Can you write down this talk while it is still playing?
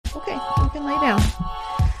can lay down.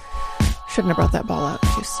 Shouldn't have brought that ball out.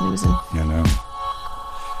 She was snoozing. I know.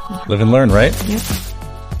 Live and learn, right? Yep.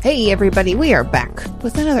 Hey, everybody. We are back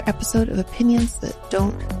with another episode of Opinions That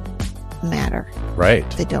Don't Matter. Right.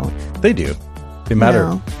 They don't. They do. They matter.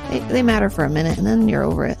 No, they matter for a minute, and then you're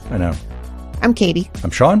over it. I know. I'm Katie.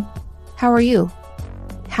 I'm Sean. How are you?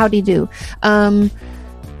 Howdy do. I'm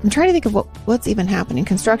trying to think of what's even happening.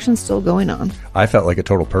 Construction's still going on. I felt like a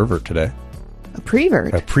total pervert today. A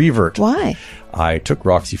prevert? A prevert. Why? I took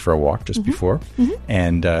Roxy for a walk just before,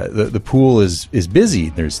 and the pool is busy.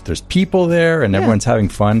 There's people there, and everyone's having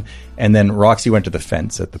fun. And then Roxy went to the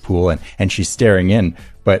fence at the pool, and she's staring in,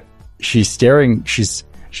 but she's staring. She's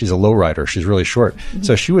a lowrider. She's really short,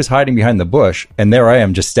 so she was hiding behind the bush, and there I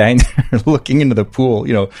am, just standing there looking into the pool.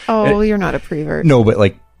 You know. Oh, you're not a prevert. No, but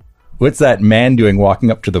like, what's that man doing walking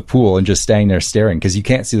up to the pool and just standing there staring? Because you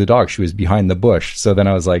can't see the dog. She was behind the bush. So then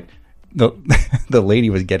I was like, the lady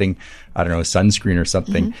was getting, I don't know, sunscreen or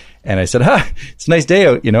something. And I said, it's a nice day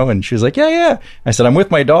out, you know? And she was like, yeah. I said, I'm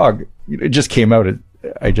with my dog. It just came out.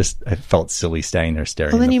 I felt silly standing there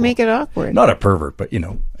staring. Well, then you make it awkward. Not a pervert, but, you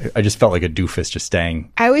know, I just felt like a doofus just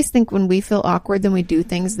staying. I always think when we feel awkward, then we do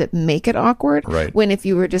things that make it awkward. Right. When if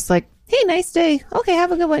you were just like, hey, nice day. Okay,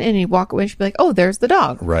 have a good one. And you walk away and she'd be like, oh, there's the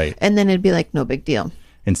dog. Right. And then it'd be like, no big deal.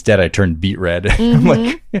 Instead, I turned beet red. I'm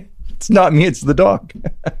like, it's not me, it's the dog.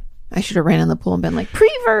 I should have ran in the pool and been like,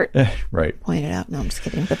 prevert. Right. Pointed out. No, I'm just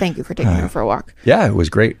kidding. But thank you for taking her for a walk. Yeah, it was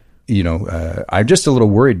great. You know, I'm just a little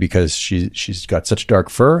worried because she's got such dark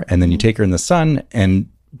fur, and then you take her in the sun, and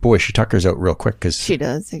boy, she tuckers out real quick because she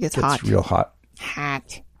does. It gets hot. It's real hot.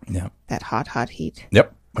 Hot. Yeah. That hot heat.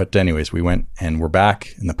 Yep. But anyways, we went and we're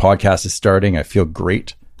back, and the podcast is starting. I feel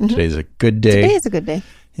great. Today's a good day. Today is a good day.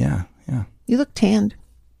 Yeah. You look tanned.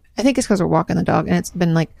 I think it's because we're walking the dog, and it's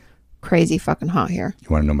been like crazy fucking hot here. You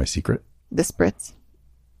want to know my secret? The spritz.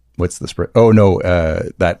 What's the spritz? Oh no,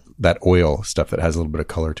 that oil stuff that has a little bit of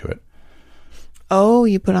color to it. Oh,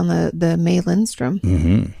 you put on the May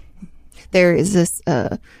Lindstrom. There is this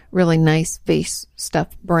really nice face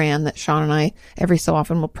stuff brand that Sean and I every so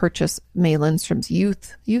often will purchase. May Lindstrom's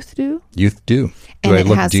Youth Dew. Youth Dew. And Do I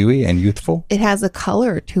look dewy and youthful? It has a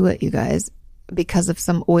color to it, you guys, because of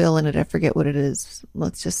some oil in it. I forget what it is.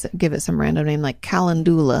 Let's just give it some random name like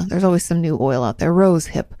Calendula. There's always some new oil out there. Rose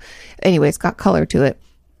hip. Anyway, it's got color to it,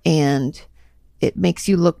 and it makes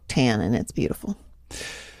you look tan, and it's beautiful.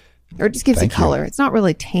 Or it just gives you color. It's not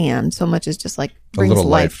really tan so much as just like brings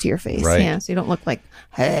life to your face. Right. Yeah, so you don't look like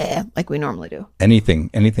we normally do. Anything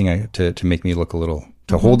to make me look a little,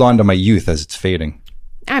 to hold on to my youth as it's fading.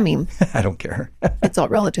 I mean, I don't care. It's all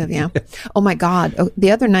relative, yeah. Oh my God.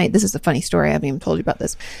 The other night, this is a funny story. I haven't even told you about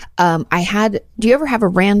this. Do you ever have a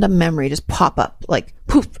random memory just pop up, like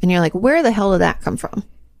poof, and you're like, where the hell did that come from?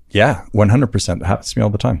 Yeah, 100%. That happens to me all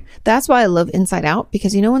the time. That's why I love Inside Out,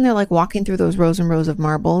 because you know when they're like walking through those rows and rows of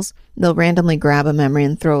marbles, they'll randomly grab a memory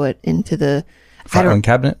and throw it into the filing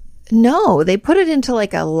cabinet? No, they put it into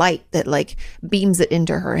like a light that like beams it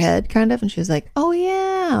into her head, kind of. And she's like, oh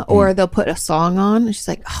yeah. Or they'll put a song on and she's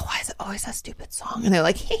like, oh, why is it always that stupid song? And they're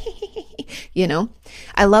like, you know,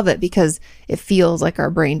 I love it because it feels like our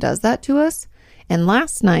brain does that to us. And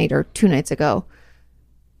last night or 2 nights ago,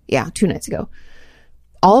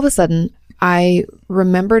 all of a sudden I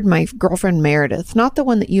remembered my girlfriend Meredith, not the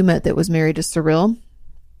one that you met that was married to Cyril,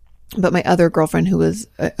 but my other girlfriend who was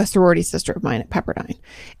a sorority sister of mine at Pepperdine.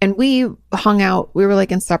 And we hung out. We were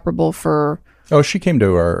like inseparable for... Oh, she came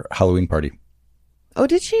to our Halloween party. Oh,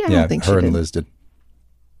 did she? I don't think she did. Her and Liz did.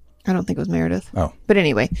 I don't think it was Meredith. Oh. But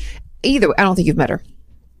anyway, I don't think you've met her.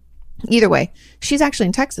 Either way, she's actually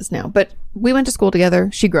in Texas now, but we went to school together.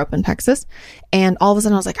 She grew up in Texas. And all of a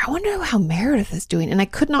sudden I was like, I wonder how Meredith is doing. And I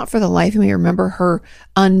could not for the life of me remember her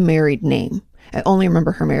unmarried name. I only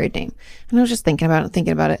remember her married name. And I was just thinking about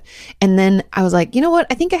it. And then I was like, you know what?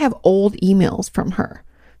 I think I have old emails from her.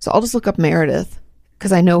 So I'll just look up Meredith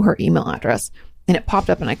because I know her email address. And it popped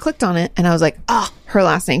up and I clicked on it and I was like, her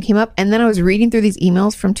last name came up. And then I was reading through these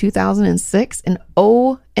emails from 2006 and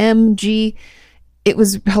OMG, it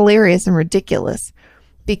was hilarious and ridiculous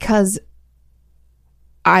because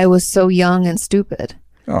I was so young and stupid.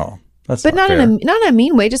 Oh, that's but not not fair. in a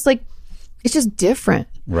mean way. Just like, it's just different.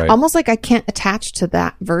 Right. Almost like I can't attach to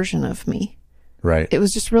that version of me. Right. It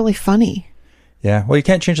was just really funny. Yeah. Well, you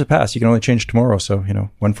can't change the past. You can only change tomorrow. So, you know,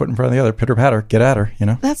 one foot in front of the other, pitter patter, get at her, you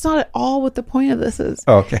know? That's not at all what the point of this is.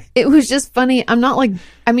 Oh, okay. It was just funny. I'm not like,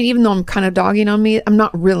 I mean, even though I'm kind of dogging on me, I'm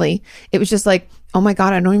not really. It was just like, oh my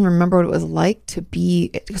God, I don't even remember what it was like to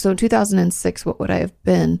be. So in 2006, what would I have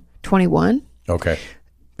been? 21? Okay.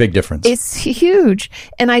 Big difference. It's huge.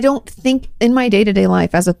 And I don't think in my day-to-day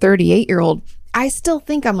life as a 38-year-old, I still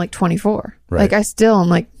think I'm like 24. Right. Like I'm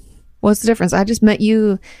like, what's the difference? I just met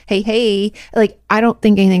you. Hey. Like, I don't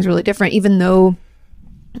think anything's really different, even though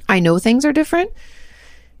I know things are different.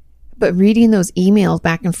 But reading those emails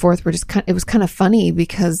back and forth were just it was kind of funny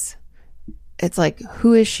because it's like,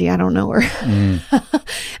 who is she? I don't know her.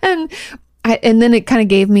 And then it kind of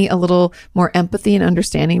gave me a little more empathy and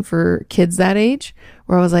understanding for kids that age,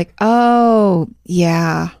 where I was like, oh,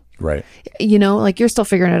 yeah. Right. You know, like, you're still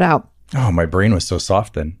figuring it out. Oh, my brain was so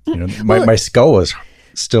soft then. You know, my skull was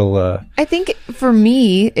still. I think for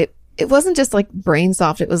me, it wasn't just like brain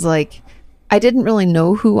soft. It was like, I didn't really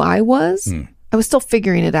know who I was. I was still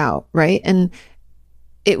figuring it out. Right. And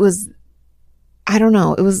it was, I don't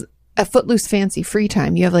know, it was a footloose fancy free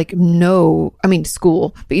time. You have like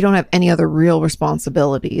school, but you don't have any other real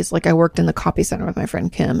responsibilities. Like, I worked in the copy center with my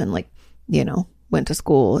friend Kim and, like, you know, went to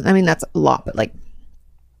school. I mean, that's a lot, but like,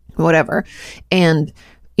 whatever. And,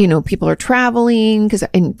 you know, people are traveling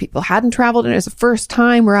and people hadn't traveled and it's the first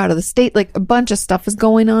time we're out of the state. Like, a bunch of stuff is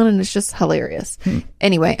going on and it's just hilarious.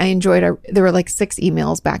 Anyway, I enjoyed there were like 6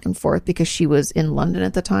 emails back and forth because she was in London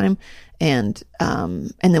at the time and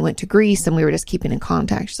then went to Greece and we were just keeping in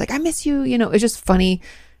contact. She's like, I miss you. You know, it's just funny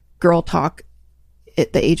girl talk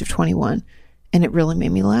at the age of 21. And it really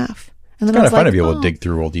made me laugh. And then It's kind of fun like, to be able to dig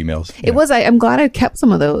through old emails. It was. I'm glad I kept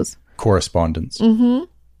some of those. Correspondence.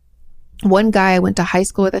 One guy I went to high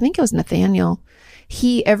school with, I think it was Nathaniel,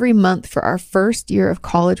 he every month for our first year of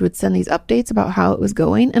college would send these updates about how it was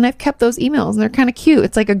going. And I've kept those emails and they're kind of cute.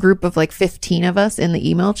 It's like a group of like 15 of us in the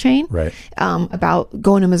email chain. Right. About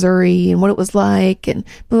going to Missouri and what it was like and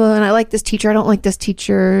blah, blah, and I like this teacher. I don't like this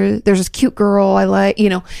teacher. There's this cute girl I like, you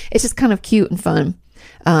know, it's just kind of cute and fun.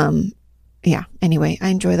 Yeah. Anyway, I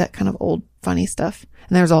enjoy that kind of old funny stuff.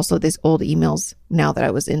 And there's also these old emails now that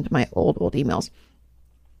I was into my old emails.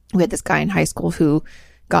 We had this guy in high school who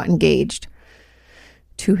got engaged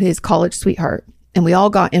to his college sweetheart and we all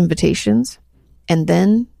got invitations and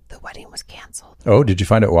then the wedding was canceled. Oh, did you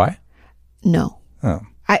find out why? No. Oh.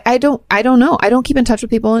 I don't know. I don't keep in touch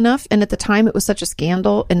with people enough. And at the time it was such a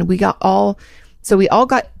scandal and we all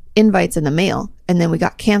got invites in the mail and then we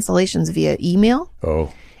got cancellations via email.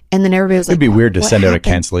 Oh. And then everybody was like, it'd be weird to send out a happened?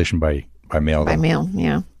 cancellation by mail. By mail,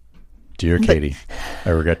 yeah. Dear Katie,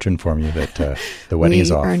 I regret to inform you that the wedding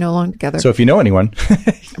is off. We are no longer together. So if you know anyone.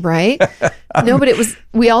 Right? No, but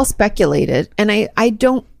we all speculated. And I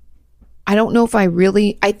don't know if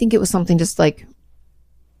I think it was something just like,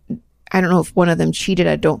 I don't know if one of them cheated.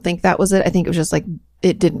 I don't think that was it. I think it was just like,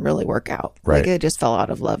 it didn't really work out. Right. Like, it just fell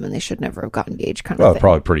out of love and they should never have got engaged kind of Well, thing.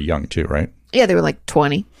 probably pretty young too, right? Yeah, they were like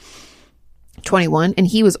 20. 21 and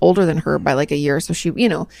he was older than her by like a year, so she, you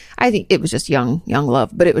know, I think it was just young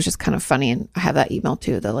love, but it was just kind of funny. And I have that email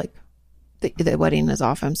too, that like the wedding is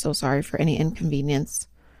off, I'm so sorry for any inconvenience,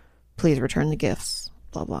 please return the gifts,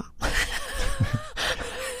 blah blah.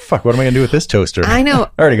 Fuck, what am I gonna do with this toaster? I know.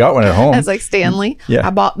 I already got one at home. It's like, Stanley, Yeah.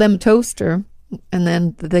 I bought them a toaster and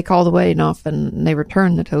then they called the wedding off and they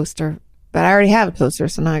returned the toaster, but I already have a toaster,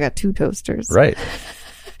 so now I got 2 toasters. Right.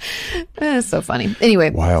 It's so funny. Anyway,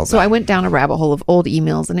 Wild. So I went down a rabbit hole of old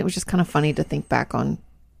emails and it was just kind of funny to think back on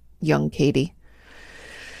young Katie.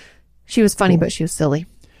 She was funny, but she was silly.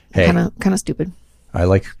 Hey. Kind of stupid. I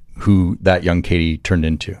like who that young Katie turned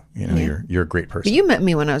into. You know, you're a great person. But you met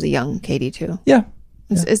me when I was a young Katie too. Yeah.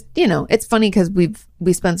 It's you know, it's funny because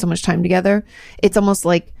we spend so much time together. It's almost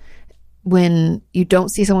like when you don't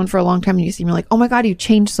see someone for a long time and you see them, you're like, oh my God, you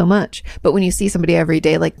changed so much. But when you see somebody every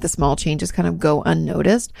day, like the small changes kind of go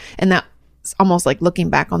unnoticed. And that's almost like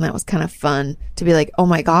looking back on that was kind of fun to be like, oh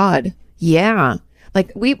my God, yeah.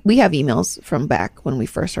 Like we have emails from back when we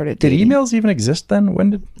first started Did dating. emails even exist then?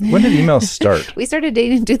 When did emails start? We started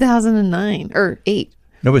dating in 2009 or 8.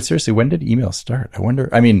 No, but seriously, when did emails start? I wonder.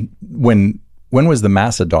 I mean, when was the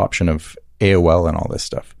mass adoption of AOL and all this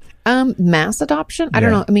stuff? Mass adoption? I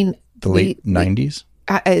don't know. I mean, The late 90s?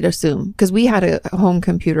 I'd assume, because we had a home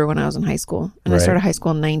computer when I was in high school, and I Right. started high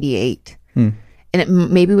school in 98. And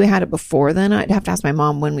maybe we had it before then. I'd have to ask my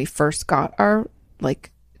mom when we first got our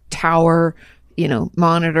like tower, you know,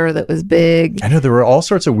 monitor that was big. I know there were all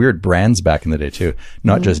sorts of weird brands back in the day too.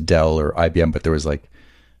 Not just Dell or IBM, but there was like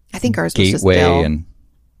I think ours was just Gateway Dell. and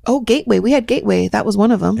Gateway. We had Gateway. That was one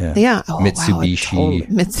of them. Yeah. Oh, Mitsubishi. Wow,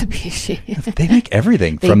 Mitsubishi. they make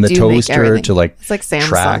everything They from the do make toaster everything. to like It's like Samsung.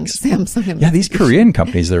 tracks. Samsung. And Yeah, these Mitsubishi Korean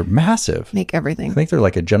companies, they're massive. make everything. I think they're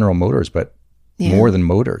like a General Motors, but more than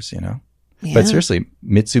motors, you know? Yeah. But seriously,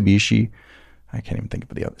 Mitsubishi, I can't even think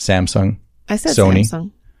of the other. Samsung, I said Sony. Samsung.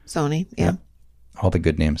 Sony. Yeah. all the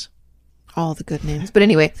good names. All the good names. But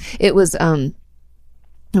anyway, it was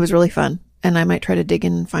really fun. And I might try to dig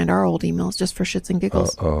in and find our old emails just for shits and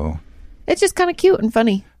giggles. Oh, It's just kind of cute and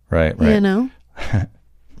funny. Right. You know?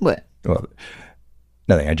 What? Well,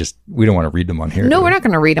 nothing. We don't want to read them on here. No, we're not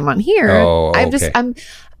going to read them on here. Oh, okay.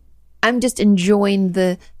 I'm just enjoying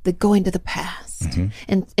the going to the past.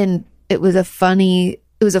 And it was a funny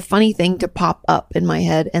thing to pop up in my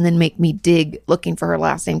head and then make me dig looking for her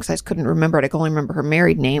last name because I just couldn't remember it. I could only remember her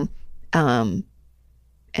married name. And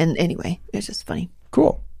anyway, it's just funny.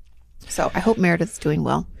 Cool. So I hope Meredith's doing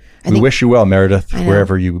well. We wish you well, Meredith,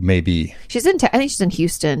 wherever you may be. I think she's in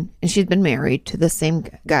Houston, and she's been married to the same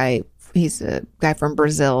guy. He's a guy from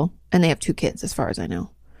Brazil, and they have 2 kids, as far as I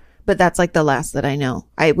know. But that's like the last that I know.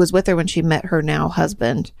 I was with her when she met her now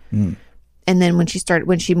husband, and then when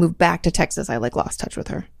she moved back to Texas, I lost touch with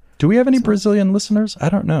her. Do we have any Brazilian listeners? I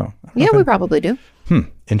don't know. Yeah, we probably do.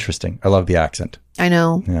 Interesting. I love the accent. I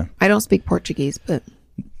know. Yeah. I don't speak Portuguese, but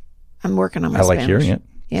I'm working on my Spanish. I like hearing it.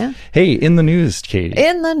 Yeah. Hey, in the news, Katie.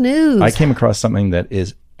 In the news. I came across something that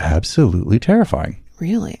is absolutely terrifying.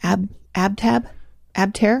 Really?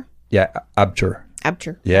 Abter? Yeah, Abter.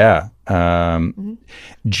 Abter. Yeah.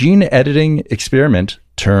 Gene editing experiment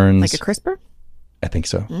turns... Like a CRISPR? I think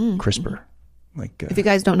so. CRISPR. If you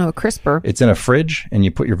guys don't know a CRISPR... It's in a fridge and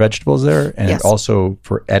you put your vegetables there and it also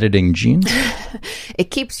for editing genes.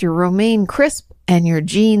 It keeps your romaine crisp and your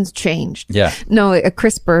genes changed. Yeah. No, a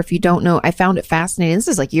CRISPR, if you don't know, I found it fascinating. This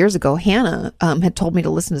is like years ago. Hannah had told me to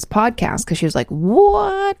listen to this podcast because she was like,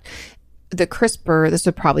 what? The CRISPR, this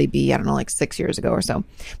would probably be, I don't know, like 6 years ago or so.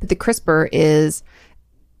 But the CRISPR is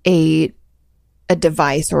a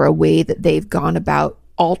device or a way that they've gone about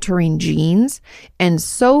altering genes. And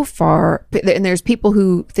so far, and there's people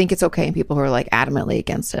who think it's okay and people who are like adamantly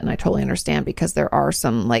against it. And I totally understand because there are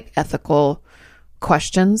some like ethical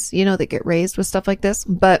questions, that get raised with stuff like this.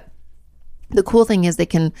 But the cool thing is they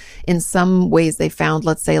can, in some ways they found,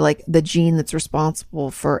 let's say like the gene that's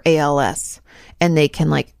responsible for ALS, and they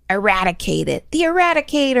can like eradicate it, the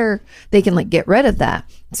eradicator, they can like get rid of that.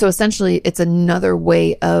 So essentially it's another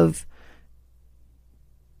way of,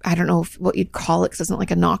 I don't know what you'd call it, because it's not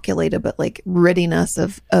like inoculated, but like ridding us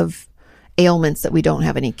of ailments that we don't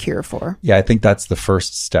have any cure for. Yeah, I think that's the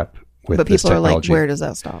first step with this technology. But people are like, where does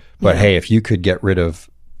that stop? But hey, if you could get rid of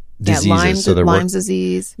diseases. Lyme's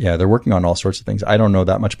disease. Yeah, they're working on all sorts of things. I don't know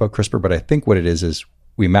that much about CRISPR, but I think what it is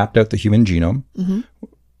we mapped out the human genome.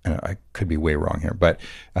 I could be way wrong here, but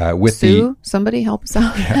somebody help us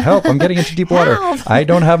out. Help, I'm getting into deep water. I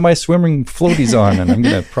don't have my swimming floaties on and I'm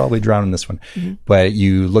going to probably drown in this one. But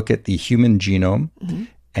you look at the human genome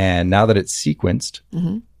and now that it's sequenced,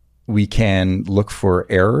 we can look for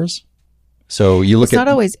errors. So you look it's not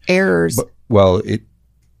always errors.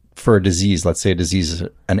 For a disease, let's say a disease is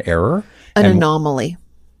an error. An anomaly,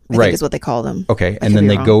 I think is what they call them. Okay. And then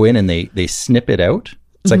they go in and they snip it out.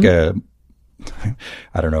 It's like a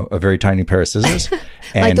very tiny pair of scissors.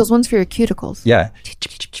 And like those ones for your cuticles. Yeah.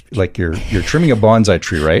 Like you're trimming a bonsai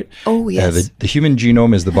tree, right? Oh, yes. The human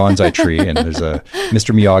genome is the bonsai tree. And there's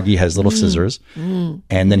Mr. Miyagi has little scissors. And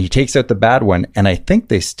then he takes out the bad one. And I think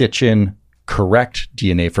they stitch in correct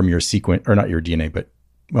DNA from your sequence, or not your DNA, but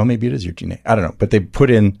well, maybe it is your DNA. I don't know. But they put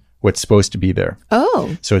in what's supposed to be there.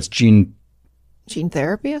 Oh. So it's gene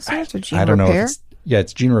therapy of sorts, or gene repair? I don't repair? know.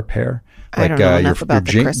 It's gene repair. I don't know enough about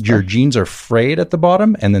the CRISPR. Your genes are frayed at the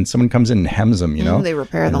bottom, and then someone comes in and hems them, They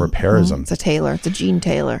repair them. Repairs them. It's a tailor. It's a gene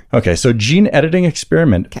tailor. Okay, so gene editing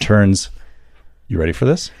experiment turns, you ready for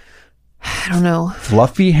this? I don't know.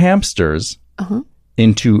 Fluffy hamsters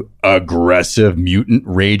into aggressive mutant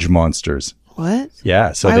rage monsters. What?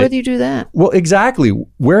 Yeah. So why would you do that? Well, exactly.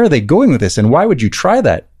 Where are they going with this, and why would you try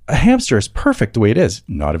that? A hamster is perfect the way it is.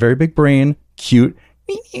 Not a very big brain, cute.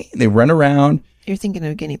 They run around. You're thinking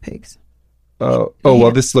of guinea pigs. Well,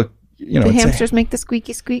 this look, the hamsters make the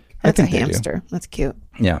squeaky squeak. That's a hamster. That's cute.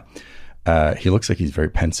 Yeah. He looks like he's very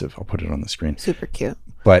pensive. I'll put it on the screen. Super cute.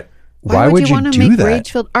 But why would you want to do make that?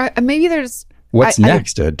 Rage-filled? Maybe there's... What's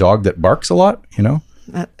next? A dog that barks a lot,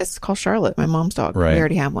 It's called Charlotte, my mom's dog. Right. We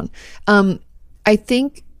already have one. I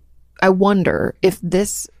wonder if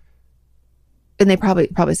this, and they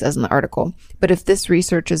probably says in the article, but if this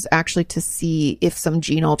research is actually to see if some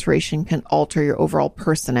gene alteration can alter your overall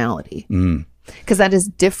personality. Because that is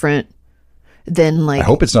different than like... I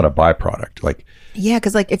hope it's not a byproduct. Yeah,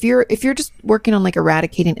 because like if you're just working on like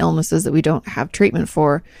eradicating illnesses that we don't have treatment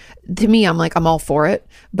for, to me, I'm like, I'm all for it,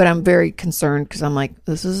 but I'm very concerned because I'm like,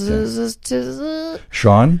 this is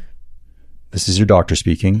Sean, this is your doctor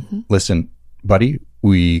speaking. Listen, buddy,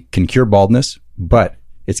 we can cure baldness, but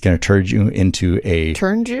it's going to turn you into a... You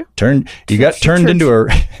got turned into a...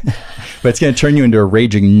 But it's going to turn you into a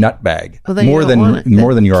raging nutbag. Well, more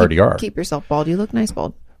than you already are. Keep yourself bald. You look nice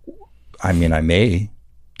bald. I mean, I may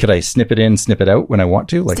could I snip it in, snip it out when I want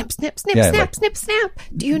to? Like snip, snip, snip, yeah, snap, like snip, snap.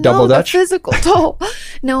 Do you double know the Dutch? physical toll?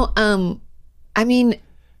 No, I mean,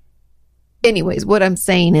 anyways, what I'm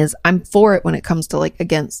saying is I'm for it when it comes to like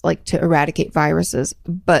against like to eradicate viruses,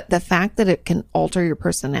 but the fact that it can alter your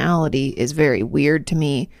personality is very weird to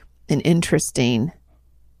me and interesting.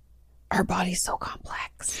 Our body's so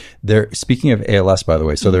complex. Speaking of ALS, by the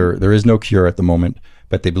way, so there is no cure at the moment,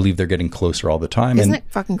 but they believe they're getting closer all the time. Isn't it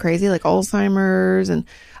fucking crazy? Like Alzheimer's, and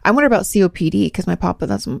I wonder about COPD because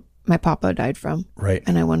that's what my papa died from. Right.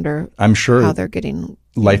 And I wonder I'm sure how they're getting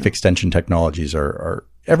life extension technologies are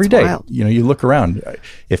every day. wild. You know, you look around.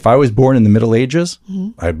 If I was born in the Middle Ages,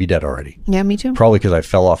 I'd be dead already. Yeah, me too. Probably because I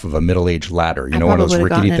fell off of a middle-aged ladder. You know, one of those probably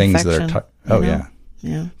would've rickety gotten an things that are... infection, Oh, you know? yeah.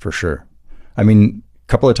 Yeah. For sure. I mean, a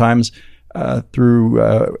couple of times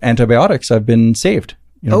through antibiotics, I've been saved.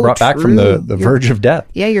 You know, brought back from the verge of death.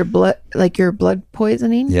 Yeah, your blood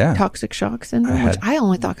poisoning, Yeah. toxic shock syndrome, which I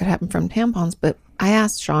only thought could happen from tampons, but I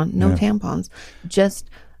asked Sean, no tampons, just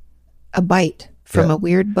a bite from a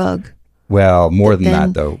weird bug. Well, more than Then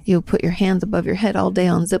that, though. you put your hands above your head all day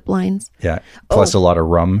on zip lines. Yeah. Plus a lot of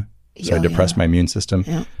rum. So I Yeah, depressed my immune system.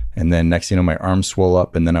 Yeah. And then next thing you know, my arms swole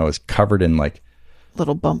up, and then I was covered in like...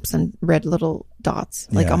 Little bumps and red little dots,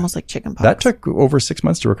 like Yeah. almost like chicken pox. That took over 6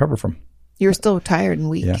 months to recover from. You were still tired and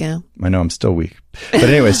weak, yeah. I know, I'm still weak. But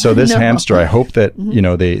anyway, so this No. hamster, I hope that, you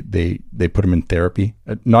know, they put him in therapy.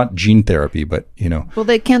 Not gene therapy, but, you know, Well,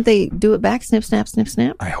 can't they do it back? Snip, snap, snip,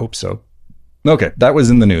 snap. I hope so. Okay, that was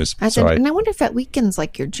in the news. I said, So and I wonder if that weakens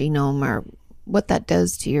like your genome or what that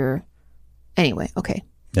does to your. Anyway, okay,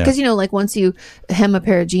 Yeah. because you know, like once you hem a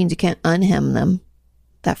pair of jeans, you can't unhem them.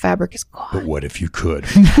 That fabric is But gone, what if you could?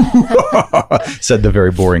 Said the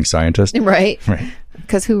very boring scientist. right? Right.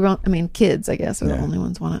 Because kids, I guess, are the only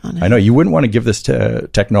ones want to unhem. I know you wouldn't want to give this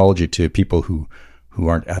technology to people who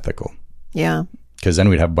aren't ethical, Yeah, because then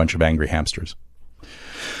we'd have a bunch of angry hamsters.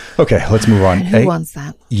 Okay, let's move on. who Hey, wants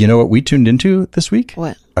that? you know what we tuned into this week?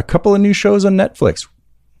 What? A couple of new shows on Netflix.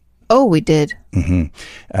 Oh, we did.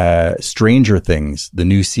 Stranger Things, the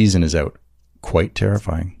new season is out. Quite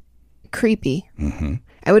terrifying. Creepy. Mm-hmm.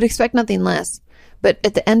 I would expect nothing less, but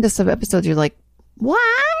at the end of some episodes, you're like, what?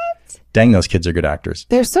 Dang, those kids are good actors.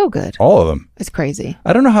 They're so good. All of them. It's crazy.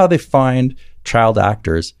 I don't know how they find child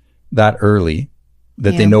actors that early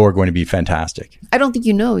that they know are going to be fantastic. I don't think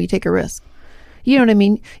you take a risk. You know what I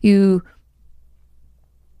mean? You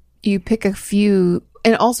pick a few,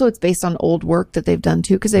 and also it's based on old work that they've done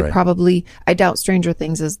too, because they Right. I doubt Stranger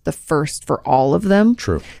Things is the first for all of them.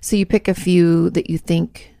 True. So you pick a few that you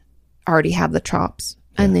think already have the chops,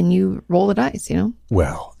 and then you roll the dice, you know?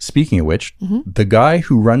 Well, speaking of which, Mm-hmm. the guy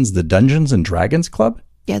who runs the Dungeons and Dragons Club,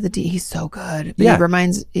 Yeah, he's so good. But Yeah. he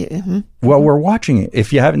reminds, well, we're watching it.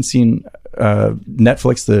 If you haven't seen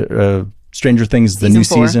Netflix, the Stranger Things, the new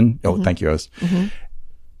Season 4. season. Oh, thank you, Oz.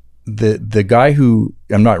 The guy who,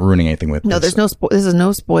 I'm not ruining anything with no, this. this is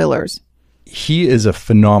no spoilers. He is a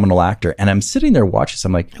phenomenal actor. And I'm sitting there watching this.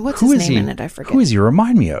 I'm like, What's who his is name he? in it? I forget. Who is he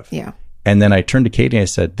remind me of? Yeah. And then I turned to Katie and I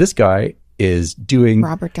said, this guy is doing,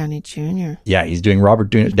 Robert Downey Jr. yeah, he's doing Robert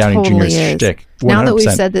Downey Totally Jr.'s is. shtick. 100%. Now that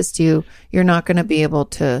we've said this to you, you're not going to be able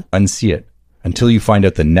to. Unsee it until you find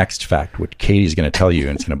out the next fact, which Katie's going to tell you,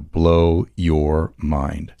 and it's going to blow your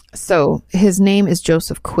mind. So his name is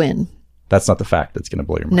Joseph Quinn. That's not the fact that's going to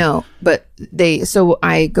blow your mind. No, but so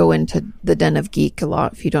I go into the Den of Geek a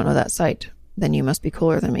lot. If you don't know that site, then you must be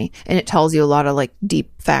cooler than me. And it tells you a lot of like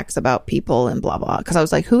deep facts about people and blah, blah. Because I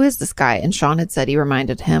was like, who is this guy? And Sean had said he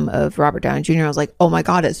reminded him of Robert Downey Jr. I was like, oh my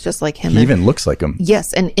God, it's just like him. He even looks like him.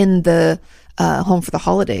 Yes. And in the Home for the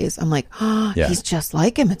Holidays, I'm like, oh, Yeah. he's just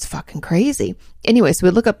like him. It's fucking crazy. Anyway, so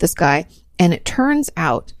we look up this guy, and it turns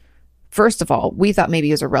out, first of all, we thought maybe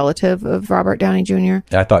he was a relative of Robert Downey Jr.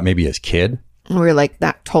 I thought maybe his kid. And we were like,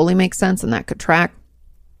 that totally makes sense and that could track.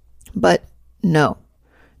 But not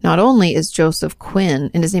only is Joseph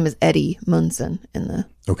Quinn, and his name is Eddie Munson in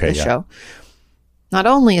the show. Not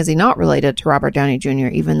only is he not related to Robert Downey Jr.,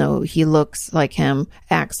 even though he looks like him,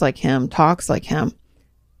 acts like him, talks like him,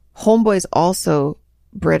 Homeboy's also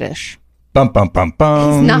British. Bum, bum, bum,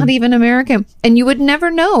 bum. He's not even American. And you would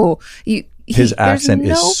never know. His accent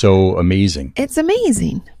is so amazing. It's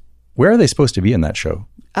amazing. Where are they supposed to be in that show?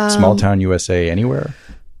 Small town USA anywhere?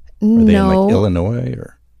 Are they in like Illinois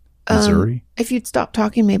or Missouri? If you'd stop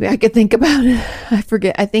talking, maybe I could think about it. I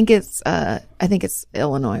forget. I think it's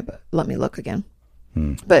Illinois, but let me look again.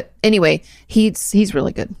 But anyway, he's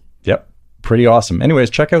really good. Yep. Pretty awesome. Anyways,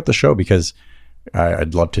 check out the show because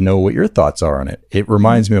I'd love to know what your thoughts are on it. It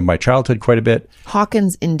reminds me of my childhood quite a bit.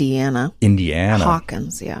 Hawkins, Indiana.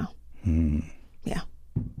 Hawkins, yeah. Yeah.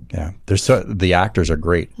 Yeah. The actors are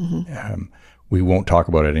great. We won't talk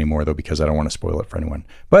about it anymore, though, because I don't want to spoil it for anyone.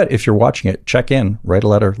 But if you're watching it, check in, write a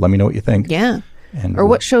letter, let me know what you think. Yeah. And Or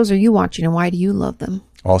what shows are you watching and why do you love them?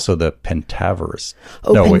 Also, the Pentaverate.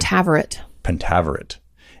 Oh, no, Pentaverate. Pentaverate.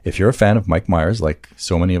 If you're a fan of Mike Myers, like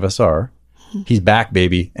so many of us are, he's back,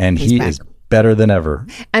 baby, and he is better than ever.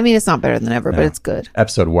 I mean, it's not better than ever, but it's good.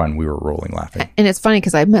 Episode 1, we were rolling laughing. And it's funny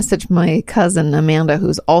because I messaged my cousin Amanda,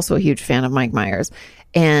 who's also a huge fan of Mike Myers,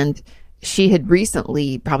 and she had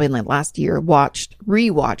recently, probably in like last year,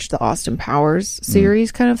 rewatched the Austin Powers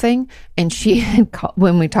series kind of thing. And she had,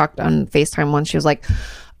 when we talked on FaceTime once, she was like,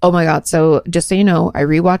 "Oh my God. So just so you know, I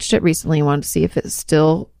rewatched it recently and wanted to see if it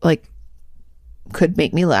still like could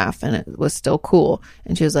make me laugh and it was still cool."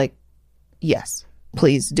 And she was like, "Yes,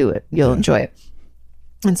 please do it. You'll enjoy it."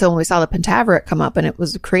 And so when we saw the Pentaverate come up, and it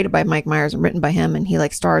was created by Mike Myers and written by him, and he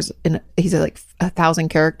like stars in, he's like 1,000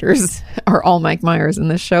 characters are all Mike Myers in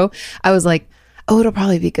this show. I was like, oh, it'll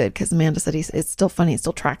probably be good because Amanda said it's still funny. It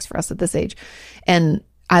still tracks for us at this age. And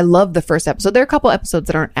I love the first episode. There are a couple episodes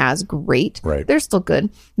that aren't as great. Right. They're still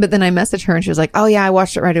good. But then I messaged her and she was like, "Oh yeah, I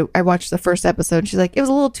watched it right. I watched the first episode." And she's like, "It was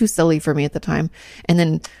a little too silly for me at the time." And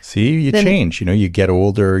then you change, you get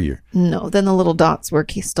older. Then the little dots were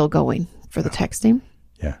still going for the texting.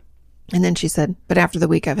 Yeah. And then she said, "But after the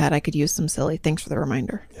week I've had, I could use some silly. Thanks for the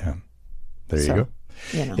reminder." Yeah. There you go.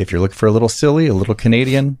 You know. If you're looking for a little silly, a little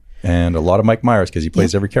Canadian, and a lot of Mike Myers, because he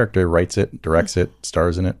plays every character, writes it, directs it,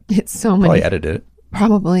 stars in it. It's so many. Probably edited it.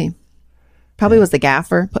 Probably was the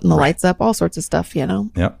gaffer, putting the lights up, all sorts of stuff,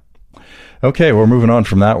 Yep. Okay, we're moving on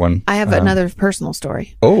from that one. I have another personal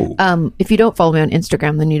story. Oh. If you don't follow me on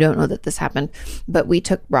Instagram, then you don't know that this happened. But we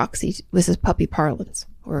took Roxy, this is puppy parlance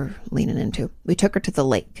we're leaning into. We took her to the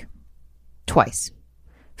lake twice.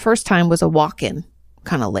 First time was a walk-in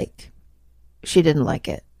kind of lake. She didn't like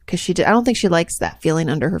it because I don't think she likes that feeling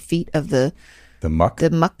under her feet of the muck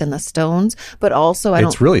and the stones. But also,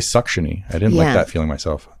 it's really suctiony. I didn't like that feeling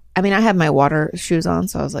myself. I mean, I had my water shoes on,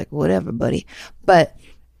 so I was like, whatever, buddy. But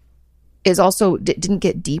it's also didn't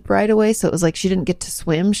get deep right away. So it was like she didn't get to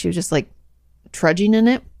swim. She was just like trudging in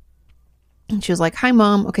it. And she was like, "Hi,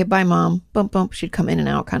 Mom. Okay, bye, Mom." Bump, bump. She'd come in and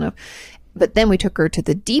out kind of. But then we took her to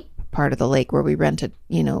the deep part of the lake where we rented,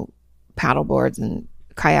 paddle boards and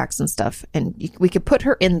kayaks and stuff. And we could put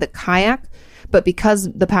her in the kayak. But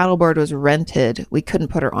because the paddleboard was rented, we couldn't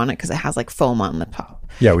put her on it because it has like foam on the top.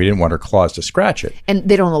 Yeah, we didn't want her claws to scratch it. And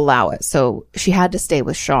they don't allow it. So she had to stay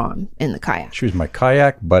with Sean in the kayak. She was my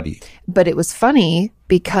kayak buddy. But it was funny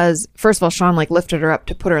because, first of all, Sean like lifted her up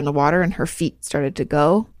to put her in the water and her feet started to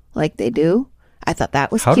go like they do. I thought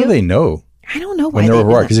that was How cute. do they know? I don't know why when they're over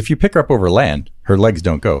water. Because if you pick her up over land, her legs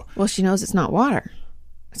don't go. Well, she knows it's not water.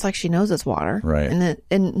 It's like she knows it's water. Right. And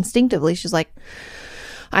instinctively, she's like,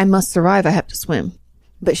 "I must survive. I have to swim."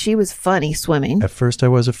 But she was funny swimming. At first, I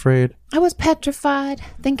was afraid. I was petrified,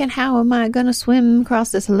 thinking, how am I going to swim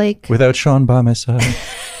across this lake? Without Sean by my side.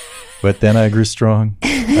 But then I grew strong.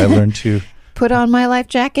 I learned to put on my life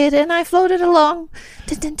jacket and I floated along.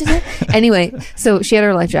 Dun, dun, dun, dun. Anyway, so she had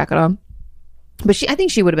her life jacket on. But I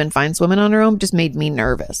think she would have been fine swimming on her own. Just made me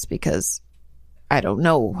nervous because I don't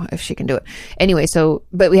know if she can do it. Anyway,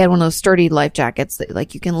 but we had one of those sturdy life jackets that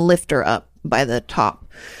like you can lift her up by the top.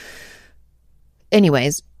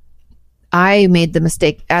 Anyways, I made the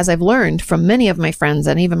mistake, as I've learned from many of my friends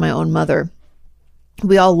and even my own mother.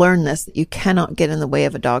 We all learn this, that you cannot get in the way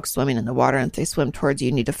of a dog swimming in the water. And if they swim towards you,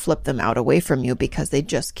 you need to flip them out away from you because they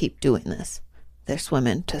just keep doing this. They're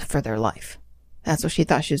swimming for their life. That's what she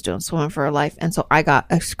thought she was doing, swimming for her life. And so I got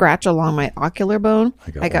a scratch along my ocular bone.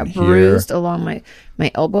 I got bruised along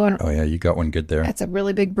my elbow. Oh, yeah, you got one good there. That's a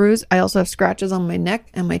really big bruise. I also have scratches on my neck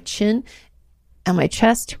and my chin and my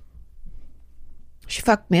chest. She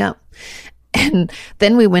fucked me up. And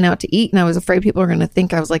then we went out to eat, and I was afraid people were going to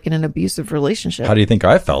think I was like in an abusive relationship. How do you think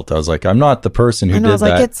I felt? I was like, I'm not the person who did that. I was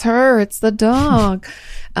like, it's her, it's the dog.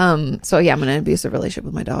 So yeah, I'm in an abusive relationship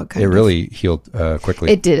with my dog. It really healed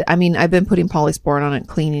quickly. It did. I mean, I've been putting polysporin on it,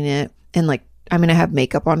 cleaning it, and like, I mean, I have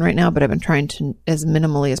makeup on right now, but I've been trying to, as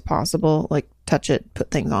minimally as possible, like touch it, put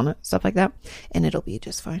things on it, stuff like that, and it'll be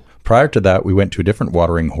just fine. Prior to that, we went to a different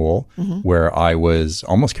watering hole where I was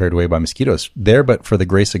almost carried away by mosquitoes. There, but for the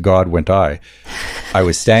grace of God went I. I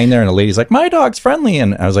was standing there and a lady's like, "My dog's friendly."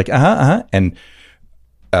 And I was like, And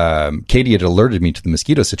Katie had alerted me to the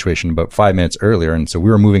mosquito situation about 5 minutes earlier. And so we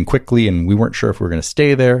were moving quickly and we weren't sure if we were going to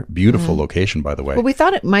stay there. Beautiful location, by the way. Well, we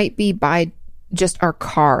thought it might be by just our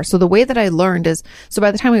car. So the way that I learned is, so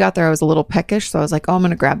by the time we got there, I was a little peckish. So I was like, oh, I'm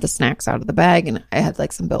going to grab the snacks out of the bag. And I had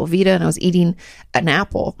like some Belvita and I was eating an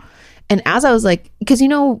apple. And as I was like, because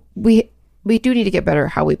we do need to get better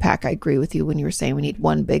at how we pack. I agree with you when you were saying we need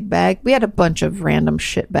one big bag. We had a bunch of random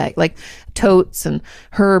shit bag, like totes and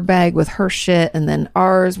her bag with her shit, and then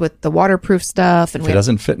ours with the waterproof stuff. And if it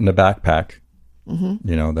doesn't fit in a backpack,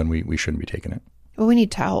 then we shouldn't be taking it. Well, we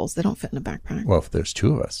need towels. They don't fit in a backpack. Well, if there's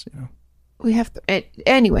two of us, we have to.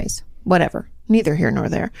 Anyways, whatever. Neither here nor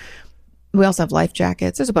there. We also have life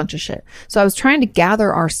jackets. There's a bunch of shit. So I was trying to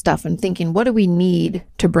gather our stuff and thinking, what do we need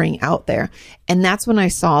to bring out there? And that's when I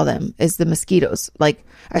saw them, is the mosquitoes. Like,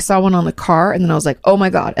 I saw one on the car, and then I was like, oh my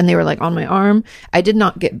God. And they were like on my arm. I did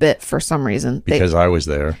not get bit for some reason. Because I was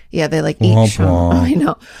there. Yeah, they like eat Sean. I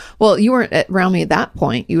know. Well, you weren't around me at that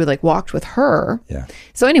point. You like walked with her. Yeah.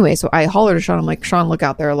 So anyway, so I hollered to Sean. I'm like, Sean, look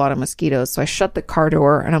out there, are a lot of mosquitoes. So I shut the car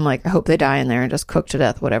door, and I'm like, I hope they die in there and just cook to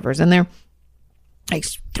death, whatever's in there. I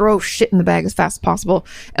throw shit in the bag as fast as possible,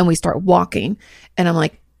 and we start walking. And I'm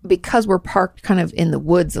like, because we're parked kind of in the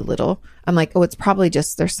woods a little, I'm like, oh, it's probably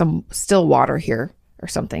just there's some still water here or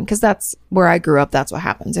something. Because that's where I grew up. That's what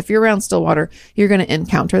happens. If you're around still water, you're going to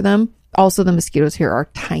encounter them. Also, the mosquitoes here are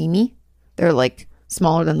tiny. They're like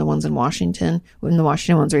smaller than the ones in Washington. When the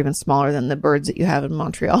Washington ones are even smaller than the birds that you have in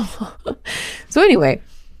Montreal. So anyway,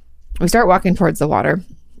 we start walking towards the water,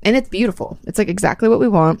 and it's beautiful. It's like exactly what we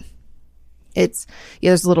want. There's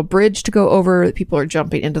a little bridge to go over that people are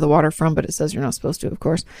jumping into the water from, but it says you're not supposed to, of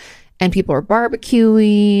course. And people are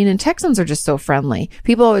barbecuing, and Texans are just so friendly.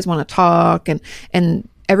 People always want to talk, and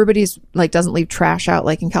everybody's like, doesn't leave trash out.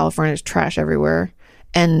 Like in California, there's trash everywhere.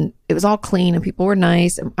 And it was all clean, and people were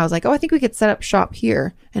nice. And I was like, oh, I think we could set up shop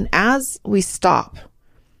here. And as we stop,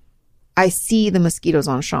 I see the mosquitoes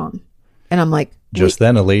on Sean. And I'm like, just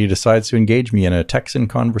then a lady decides to engage me in a Texan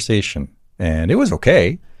conversation, and it was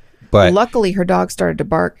okay. But luckily, her dog started to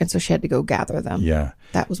bark, and so she had to go gather them. Yeah.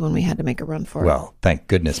 That was when we had to make a run for it. Well, thank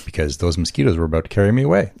goodness, because those mosquitoes were about to carry me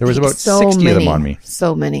away. There was about 60 of them on me.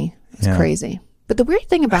 So many. It's crazy. But the weird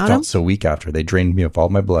thing about I felt so weak after. They drained me of all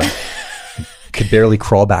my blood. Could barely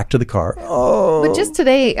crawl back to the car. Oh. But just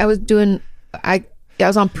today, I was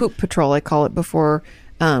on poop patrol, I call it, before.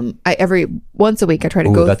 Every once a week, I try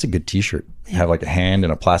to go. That's a good T-shirt. Have like a hand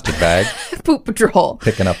in a plastic bag. Poop patrol.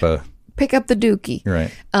 Pick up the dookie.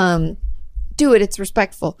 Right. Do it. It's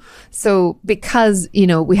respectful. So because, we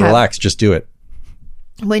have... Relax. Just do it.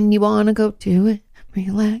 When you want to go do it,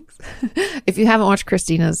 relax. If you haven't watched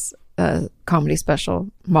Christina's comedy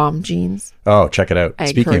special, Mom Jeans. Oh, check it out.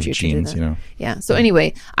 Speaking of you jeans, Yeah. So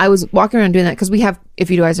anyway, I was walking around doing that because we have,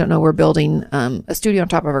 if you guys don't know, we're building a studio on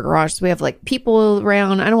top of our garage. So we have like people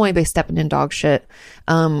around. I don't want anybody stepping in dog shit.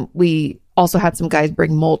 We also had some guys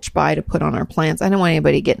bring mulch by to put on our plants. I don't want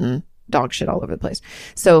anybody getting dog shit all over the place.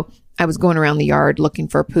 So I was going around the yard looking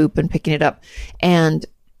for poop and picking it up. And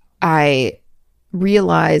I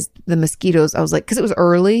realized the mosquitoes, I was like, because it was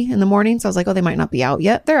early in the morning. So I was like, oh, they might not be out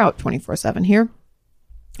yet. They're out 24/7 here.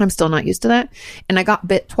 I'm still not used to that. And I got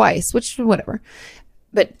bit twice, which whatever.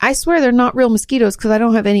 But I swear they're not real mosquitoes because I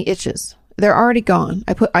don't have any itches. They're already gone.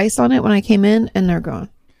 I put ice on it when I came in and they're gone.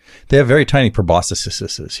 They have very tiny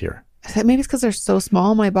proboscises here. Maybe it's because they're so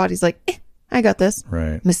small. My body's like, I got this.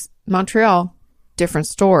 Right. Montreal, different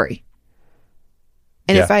story.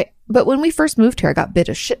 And but when we first moved here, I got bit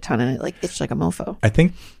a shit ton and it like itched like a mofo. I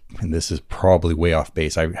think, and this is probably way off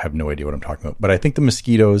base, I have no idea what I'm talking about, but I think the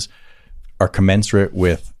mosquitoes are commensurate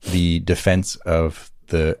with the defense of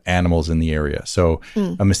the animals in the area. So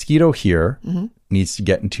a mosquito here needs to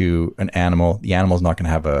get into an animal. The animal's not going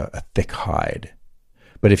to have a thick hide.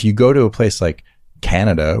 But if you go to a place like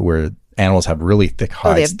Canada where animals have really thick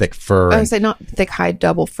hides, thick fur. I would say not thick hide,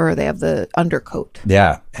 double fur. They have the undercoat.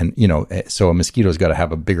 Yeah. And, so a mosquito's got to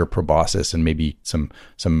have a bigger proboscis and maybe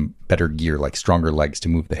some better gear, like stronger legs to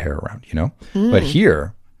move the hair around, But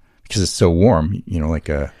here, because it's so warm, like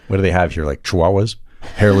what do they have here? Like Chihuahuas,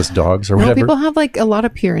 hairless dogs or whatever? People have like a lot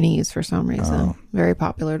of Pyrenees for some reason. Very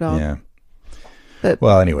popular dog. Yeah. But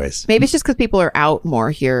well, anyways. Maybe it's just because people are out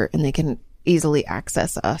more here and they can easily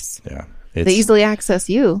access us. Yeah. They easily access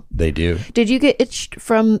you. They do. Did you get itched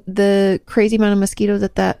from the crazy amount of mosquitoes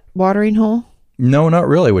at that watering hole? No, not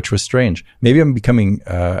really, which was strange. Maybe I'm becoming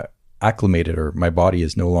acclimated, or my body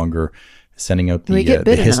is no longer sending out the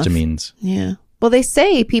histamines. Yeah. Well, they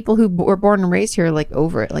say people who were born and raised here are like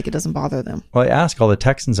over it, like it doesn't bother them. Well, I ask all the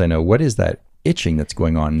Texans I know, what is that itching that's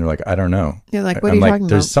going on? And they're like, I don't know. You're like, what are you talking about?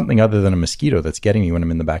 There's something other than a mosquito that's getting me when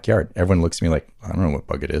I'm in the backyard. Everyone looks at me like, I don't know what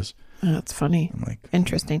bug it is. Oh, that's funny. I'm like,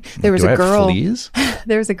 interesting. There was a girl.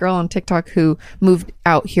 There was a girl on TikTok who moved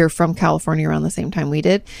out here from California around the same time we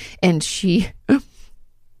did, and she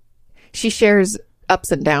shares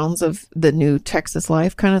ups and downs of the new Texas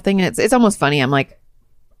life kind of thing. And it's almost funny. I'm like,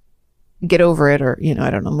 get over it, or, I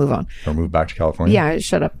don't know, move on. Or move back to California. Yeah,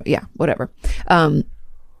 shut up. Yeah, whatever.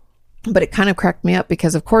 But it kind of cracked me up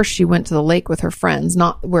because, of course, she went to the lake with her friends,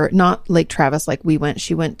 not Lake Travis like we went.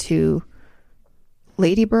 She went to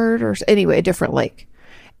Ladybird anyway, a different lake.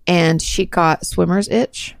 And she got swimmer's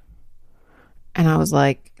itch. And I was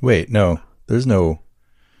like, wait, no,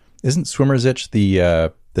 isn't swimmer's itch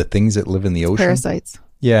the things that live in the ocean? Parasites.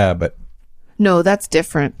 Yeah, but no, that's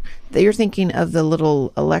different. You're thinking of the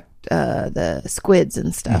little the squids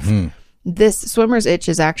and stuff. Mm-hmm. This swimmer's itch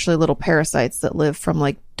is actually little parasites that live from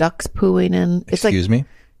like ducks pooing in. Excuse me?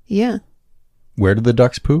 Yeah. Where do the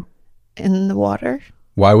ducks poo? In the water.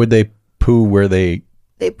 Why would they poo where they...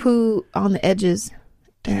 They poo on the edges.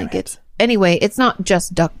 And it gets... Anyway, it's not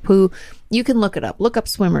just duck poo. You can look it up. Look up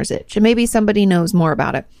swimmer's itch. And maybe somebody knows more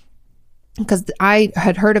about it. Because I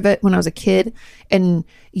had heard of it when I was a kid. And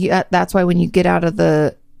that's why when you get out of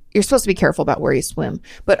you're supposed to be careful about where you swim.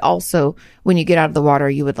 But also, when you get out of the water,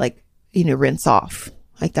 you would rinse off.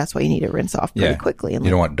 Like, that's why you need to rinse off pretty quickly. And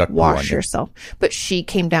you don't want duck poo wash on you. yourself. But she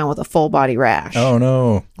came down with a full body rash. Oh,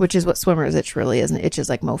 no. Which is what swimmer's itch really is. And it itches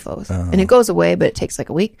like mofos. And it goes away, but it takes like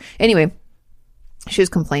a week. Anyway, she was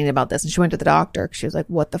complaining about this. And she went to the doctor. She was like,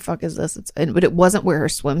 what the fuck is this? But it wasn't where her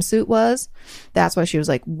swimsuit was. That's why she was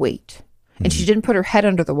like, wait. And she didn't put her head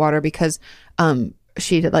under the water because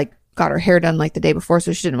she had got her hair done like the day before,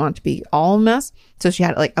 so she didn't want it to be all a mess. So she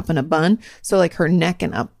had it like up in a bun. So like her neck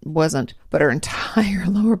and up wasn't, but her entire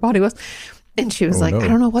lower body was. And she was I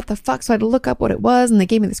don't know what the fuck. So I had to look up what it was, and they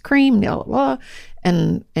gave me this cream, blah, blah, blah.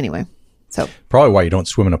 And anyway, so probably why you don't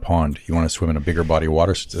swim in a pond. You want to swim in a bigger body of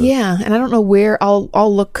water. Yeah, and I don't know where. I'll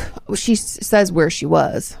look. She says where she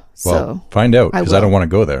was. Well, find out, because I don't want to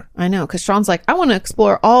go there. I know, because Sean's like, I want to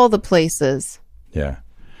explore all the places. Yeah.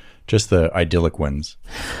 Just the idyllic ones.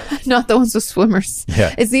 Not the ones with swimmers.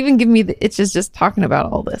 Yeah. It's even giving me the itches just talking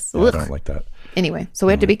about all this. Yeah, I don't like that. Anyway, so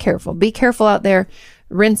we have to be careful. Be careful out there.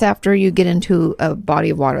 Rinse after you get into a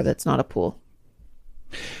body of water that's not a pool.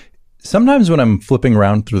 Sometimes when I'm flipping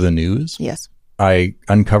around through the news, yes, I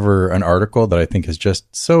uncover an article that I think is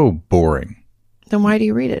just so boring. Then why do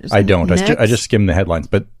you read it? I don't. I just skim the headlines.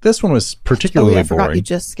 But this one was particularly I forgot boring. You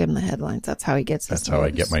just skim the headlines. That's how he gets his That's how I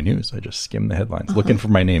get my news. I just skim the headlines, looking for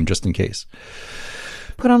my name just in case.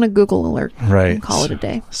 Put on a Google alert. Right. And call it a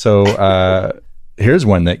day. So here's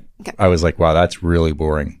one that I was like, wow, that's really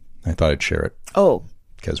boring. I thought I'd share it. Oh.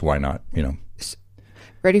 Because why not?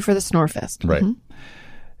 Ready for the Snorefest. Right. Mm-hmm.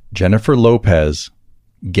 Jennifer Lopez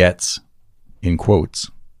gets, in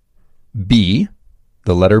quotes, B,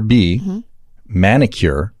 the letter B,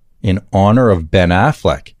 manicure in honor of Ben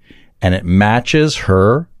Affleck, and it matches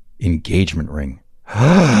her engagement ring.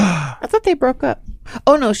 I thought they broke up.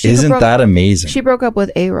 Oh no, isn't that amazing? She broke up with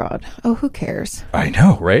A-Rod. Oh, who cares? I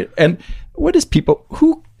know, right? And what is people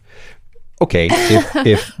who? Okay,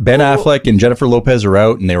 if Ben Affleck and Jennifer Lopez are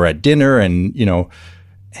out and they were at dinner and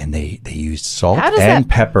and they used salt and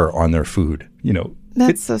pepper on their food,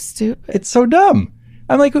 that's so stupid. It's so dumb.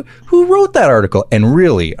 I'm like, who wrote that article? And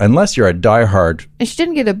really, unless you're a diehard... And she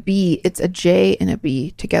didn't get a B. It's a J and a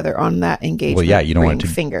B together on that engagement well, yeah, you don't ring want to...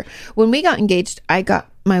 finger. When we got engaged, I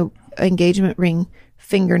got my engagement ring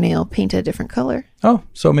fingernail painted a different color. Oh,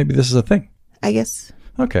 so maybe this is a thing. I guess.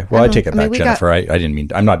 Okay. Well, I take it back, Jennifer. I didn't mean...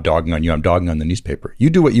 I'm not dogging on you. I'm dogging on the newspaper. You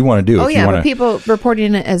do what you want to do. Oh, yeah, but people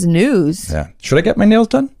reporting it as news. Yeah. Should I get my nails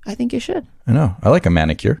done? I think you should. I know. I like a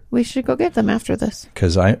manicure. We should go get them after this.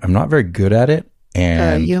 Because I'm not very good at it.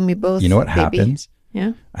 And you and me both. You know what baby. happens?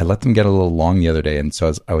 Yeah. I let them get a little long the other day, and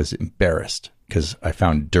so I was embarrassed because I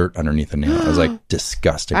found dirt underneath a nail. I was like,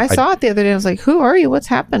 disgusting. I saw it the other day. I was like, who are you? What's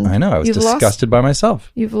happened? I know. I was disgusted by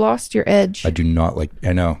myself. You've lost your edge. I do not like...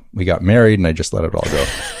 I know. We got married, and I just let it all go.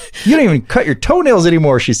 You don't even cut your toenails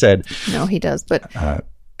anymore, she said. No, he does. But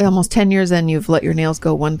almost 10 years in, you've let your nails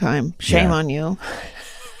go one time. Shame on you.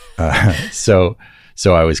 So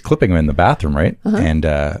I was clipping them in the bathroom, right? And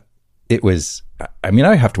it was... I mean,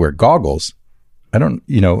 I have to wear goggles. I don't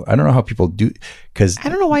know how people do, because I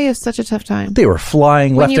don't know why you have such a tough time. They were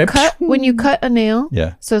flying left. When you cut a nail.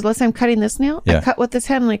 Yeah. So let's say I'm cutting this nail. Yeah. I cut with this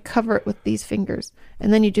hand and I cover it with these fingers,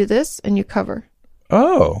 and then you do this and you cover.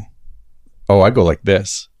 Oh, I go like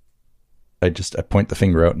this. I point the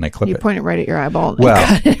finger out and I clip it. You point it right at your eyeball.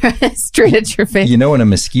 And cut it straight at your face. You know when a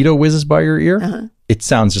mosquito whizzes by your ear, it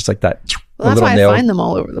sounds just like that. Well, that's why I find them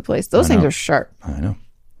all over the place. Those things are sharp. I know.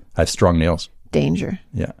 I have strong nails. Danger.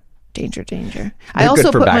 Yeah. Danger. They're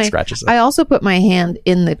good for back scratches. I also put my hand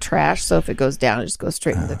in the trash, so if it goes down, it just goes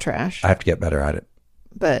straight into the trash. I have to get better at it.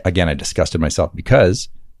 But again, I disgusted myself because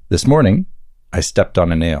this morning I stepped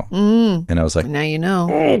on a nail. And I was like, Now you know.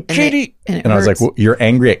 oh, Katie. and it And I was like, hurts. well, you're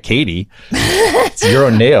angry at Katie. It's your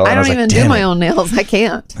own nail. I And don't was like, even do "Damn my it." own nails. I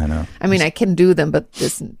can't. I know. I mean, I can do them, but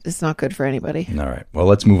it's not good for anybody. All right. Well,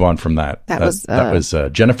 let's move on from that. That was, that was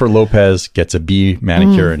Jennifer Lopez gets a B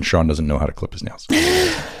manicure and Sean doesn't know how to clip his nails.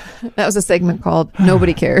 That was a segment called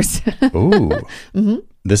Nobody Cares. Ooh.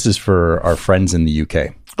 This is for our friends in the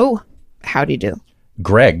UK. Oh, howdy do.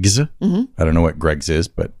 Greg's. I don't know what Greg's is,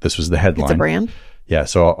 but this was the headline. It's a brand. Yeah.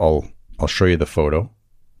 So I'll show you the photo.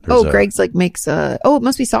 Greg's like makes it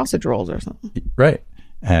must be sausage rolls or something. Right.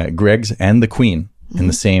 Greg's and the Queen in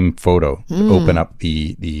the same photo open up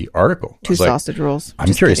the article. I Two was like, sausage rolls. I'm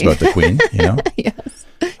Just curious kidding. about the Queen, you know? Yes.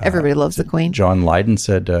 Everybody loves the Queen. John Lydon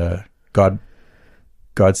said, God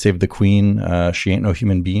save the Queen. She ain't no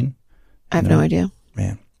human being. I have no idea.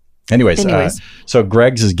 Man. Anyways. So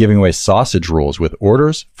Greg's is giving away sausage rolls with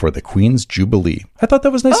orders for the Queen's Jubilee. I thought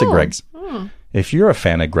that was nice of Greg's. If you're a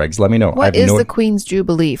fan of Greg's, let me know. What is the Queen's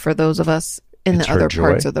Jubilee for those of us in It's the her other joy.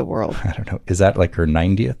 parts of the world? I don't know. Is that like her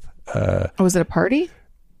 90th? Was it a party?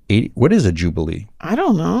 80? What is a Jubilee? I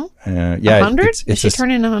don't know. Yeah. 100? It's Is she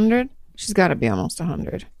turning 100? She's got to be almost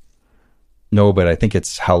 100. No, but I think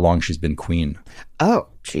it's how long she's been queen. Oh,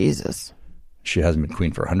 Jesus. She hasn't been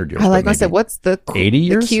queen for 100 years. I like but I said, maybe what's the 80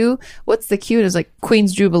 years? The Q? What's the Q? And it's like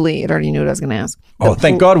Queen's Jubilee. It already knew what I was going to ask. Oh,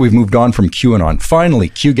 thank God we've moved on from QAnon. Finally,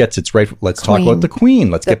 Q gets its right. Let's talk Queen. about the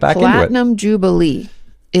Queen. Let's get back into it. Platinum Jubilee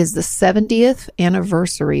is the 70th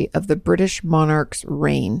anniversary of the British monarch's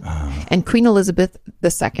reign. And Queen Elizabeth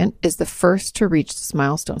II is the first to reach this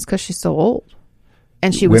milestone because she's so old.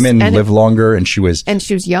 And she was Women live longer, and she was. And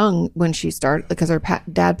she was young when she started because her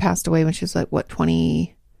dad passed away when she was like, what,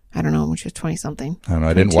 20? I don't know, when she was 20 something. I don't know.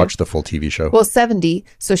 I didn't watch the full TV show. Well, 70.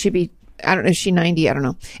 So she'd be, I don't know, is she 90? I don't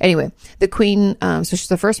know. Anyway, the Queen, so she's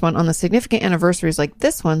the first one. On the significant anniversaries like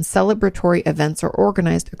this one, celebratory events are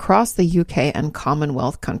organized across the UK and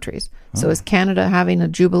Commonwealth countries. So is Canada having a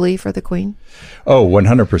jubilee for the Queen? Oh,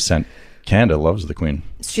 100%. Canada loves the Queen,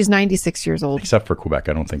 She's 96 years old. except for Quebec.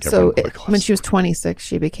 I don't think So everyone in Quebec when loves. she was 26,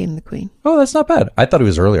 she became the Queen. Oh, that's not bad. I thought it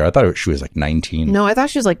was earlier. I thought she was like 19. No, I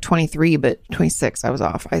thought she was like 23, but 26. I was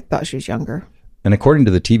off. I thought she was younger. And according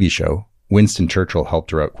to the TV show, Winston Churchill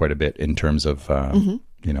helped her out quite a bit in terms of,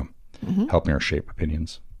 helping her shape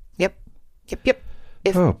opinions. Yep.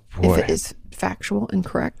 If Oh, boy. if it is factual and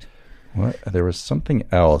correct. What? There was something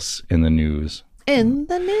else in the news. In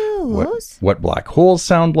the news. What black holes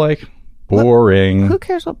sound like? Boring. Who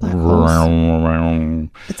cares what black holes?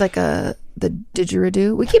 It's like the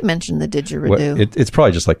didgeridoo. We keep mentioning the didgeridoo. It's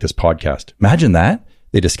probably just like this podcast. Imagine that.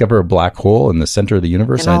 They discover a black hole in the center of the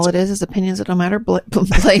universe. and all it is opinions that don't matter,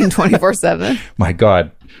 playing 24/7. My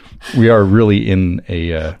God, we are really in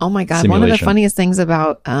a Oh my God. simulation. One of the funniest things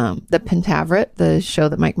about the Pentaveret, the show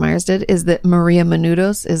that Mike Myers did, is that Maria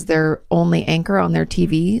Menounos is their only anchor on their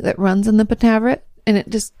TV that runs in the Pentaveret. And it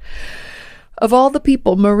just, of all the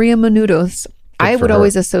people, Maria Menounos, I for would her.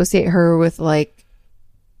 always associate her with like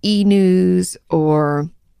E! News or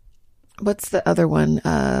what's the other one?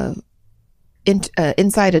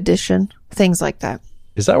 Inside Edition, things like that.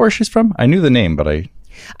 Is that where she's from? I knew the name, but I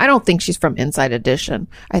don't think she's from Inside Edition.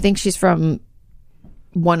 I think she's from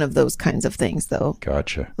one of those kinds of things, though,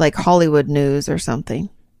 gotcha. like Hollywood News or something.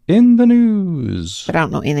 In the news. But I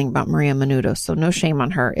don't know anything about Maria Menounos, so no shame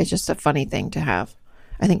on her. It's just a funny thing to have.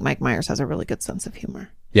 I think Mike Myers has a really good sense of humor.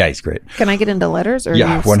 Yeah, he's great. Can I get into letters? Or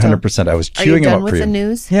Yeah, 100%. I was Are you queuing him done up with for you. the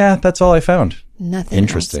news? Yeah, that's all I found. Nothing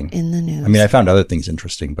Interesting. else in the news. I mean, I found other things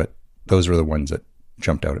interesting, but those were the ones that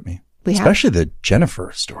jumped out at me. Especially the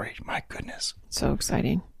Jennifer story. My goodness. So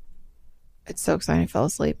exciting. It's so exciting. I fell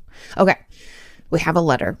asleep. Okay. We have a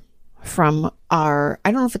letter from our,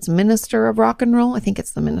 I don't know if it's Minister of Rock and Roll. I think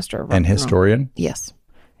it's the Minister of Rock And and Roll. historian? Yes.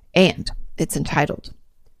 And it's entitled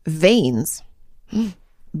Veins,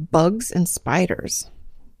 Bugs and Spiders.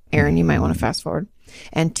 Aaron, you might want to fast forward.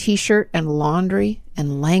 And t-shirt and laundry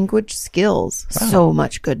and language skills. So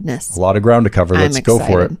much goodness. A lot of ground to cover. Let's I'm go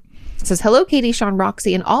for it. excited. It says, hello, Katie, Sean,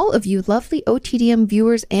 Roxy, and all of you lovely OTDM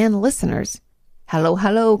viewers and listeners.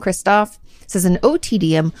 Hello, Christoph. It says an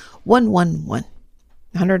OTDM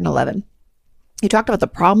 111. You talked about the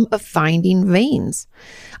problem of finding veins.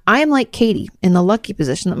 I am like Katie in the lucky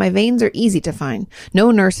position that my veins are easy to find. No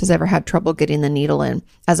nurse has ever had trouble getting the needle in,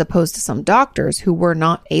 as opposed to some doctors who were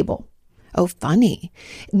not able. Oh, funny.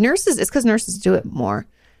 Nurses, it's because nurses do it more,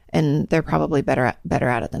 and they're probably better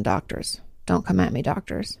at it than doctors. Don't come at me,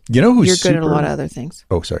 doctors. You know who's You're good at a lot of other things.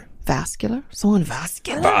 Oh, sorry. Vascular? Someone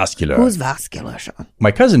vascular? Vascular. Who's vascular, Sean?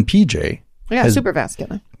 My cousin PJ. Yeah, super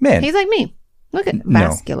vascular. Man. He's like me. Look at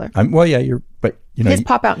vascular. Well, yeah, but you know, His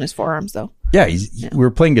pop out in his forearms though. yeah, we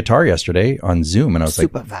were playing guitar yesterday on Zoom, and I was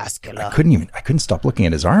Super like, vascular. I couldn't stop looking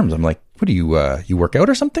at his arms. I'm like, what do you work out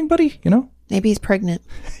or something, buddy? You know, Maybe he's pregnant.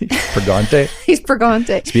 Pregante. He's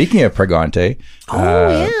pregante. Speaking of Pregante,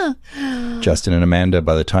 Yeah. Justin and Amanda,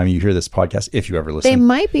 by the time you hear this podcast, if you ever They listen,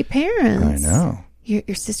 might be parents. I know.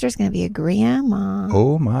 Your sister's going to be a grandma.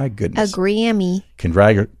 Oh my A goodness. Grammy.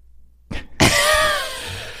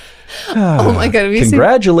 Oh my God.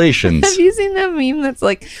 Congratulations. Have you seen that meme that's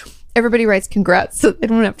like, everybody writes congrats so they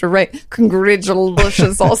don't have to write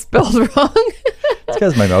congratulations all spelled wrong? It's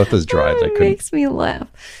because my mouth is dry. I It couldn't. makes me laugh.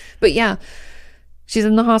 But yeah, she's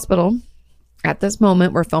in the hospital at this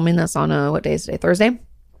moment. We're filming this on what day is today? Thursday.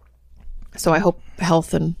 So I hope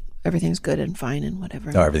health and everything's good and fine and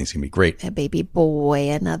whatever. Oh, everything's going to be great. A baby boy,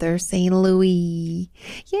 another St. Louis.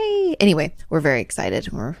 Yay. Anyway, we're very excited.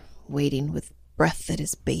 We're waiting with breath that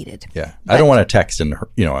is bated. Yeah. I don't want to text and,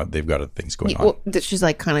 they've got things going on. Well, she's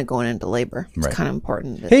like kind of going into labor. It's Right. kind of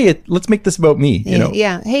important. Hey, let's make this about me.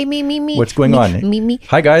 Yeah. Hey, me. What's going on? Me.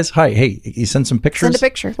 Hi, guys. Hi. Hey, you send some pictures. Send a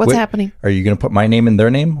picture. What's happening? Are you going to put my name in their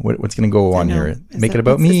name? What's going to go on here? Make it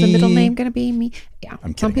about me. Is the middle name going to be me? Yeah.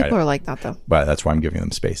 I'm Some kidding. people are like that though. But that's why I'm giving them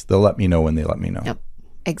space. They'll let me know when they let me know. Yep.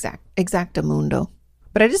 Exactamundo.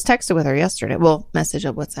 But I just texted with her yesterday. Well, message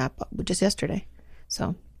of WhatsApp just yesterday.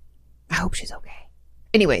 So I hope she's okay.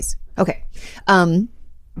 Anyways, okay.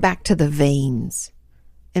 Back to the veins.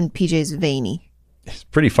 And PJ's veiny. It's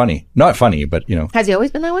pretty funny. Not funny, but Has he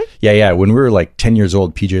always been that way? Yeah. When we were like 10 years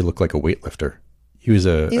old, PJ looked like a weightlifter. He was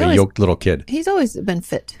a always- yoked little kid. He's always been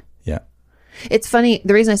fit. Yeah. It's funny.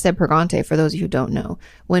 The reason I said pregante, for those of you who don't know,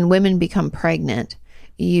 when women become pregnant,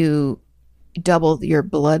 you double your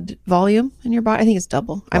blood volume in your body. I think it's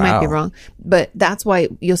double. I might be Wow. wrong. But that's why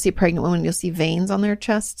you'll see pregnant women, you'll see veins on their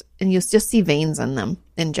chest, and you'll just see veins in them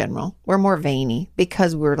in general. We're more veiny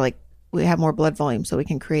because we have more blood volume so we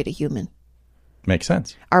can create a human. Makes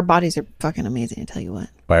sense. Our bodies are fucking amazing, I tell you what.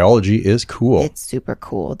 Biology is cool. It's super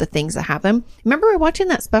cool. The things that happen. Remember watching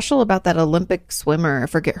that special about that Olympic swimmer? I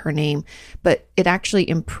forget her name, but it actually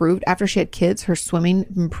improved after she had kids. Her swimming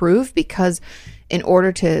improved because in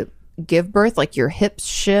order to give birth, like your hips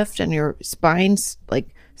shift and your spine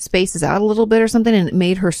spaces out a little bit or something, and it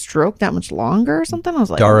made her stroke that much longer or something. I was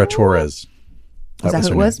like, Dara "Oh." Torres. Was that who her it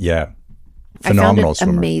name. was? Yeah. I found Phenomenal it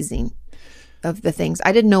swimmer. amazing of the things.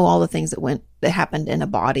 I didn't know all the things that happened in a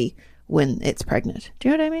body when it's pregnant. Do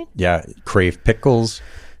you know what I mean? Yeah. Crave pickles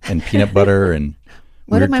and peanut butter and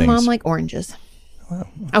What weird did my things. mom like? Oranges.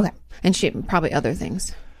 Okay. And she probably other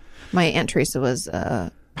things. My Aunt Teresa was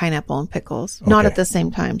pineapple and pickles. Not Okay. at the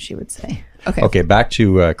same time, she would say. Okay. Okay, back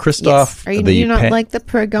to Christoph. Yes. Are you not like the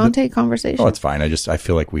pregante conversation? Oh, it's fine. I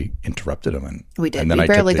feel like we interrupted him, and We did. And then We I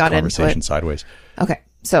barely took the got into conversation it. sideways. Okay.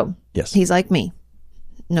 So Yes. he's like me.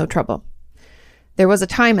 No trouble. There was a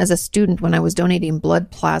time as a student when I was donating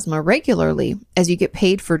blood plasma regularly as you get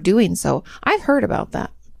paid for doing so. I've heard about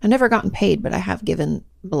that. I've never gotten paid, but I have given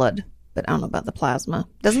blood. But I don't know about the plasma.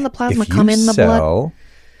 Doesn't the plasma If come you in the blood? Uh-huh. sell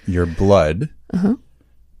your blood,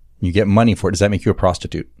 you get money for it. Does that make you a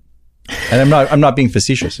prostitute? And I'm not being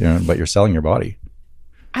facetious, but you're selling your body.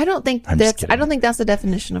 I don't think I'm just kidding. I don't think that's the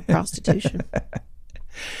definition of prostitution.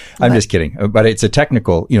 I'm just kidding, but it's a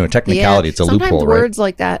technicality. It's a sometimes loophole, right? words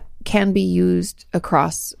like that can be used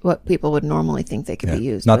across what people would normally think they could be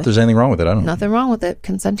used. Not with. there's anything wrong with it. I don't know. Nothing wrong with it.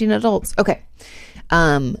 Consenting adults. Okay.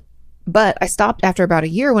 But I stopped after about a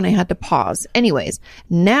year when I had to pause. Anyways,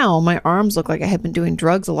 now my arms look like I had been doing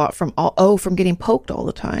drugs a lot from getting poked all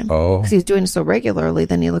the time. Oh. Because he's doing it so regularly,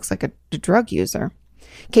 then he looks like a drug user.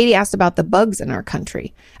 Katie asked about the bugs in our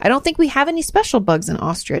country. I don't think we have any special bugs in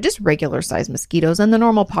Austria, just regular sized mosquitoes and the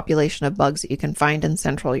normal population of bugs that you can find in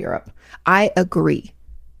Central Europe. I agree.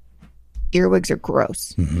 Earwigs are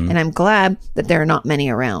gross. And I'm glad that there are not many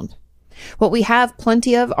around. What we have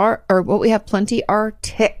plenty are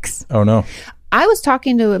ticks. Oh no. I was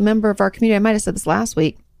talking to a member of our community. I might have said this last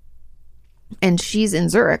week. And she's in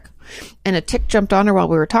Zurich. And a tick jumped on her while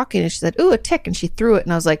we were talking. And she said, ooh, a tick. And she threw it.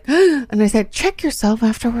 And I was like, and I said, check yourself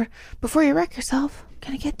afterward before you wreck yourself.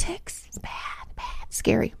 Gonna get ticks. It's bad,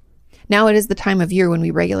 scary. Now it is the time of year when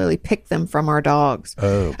we regularly pick them from our dogs.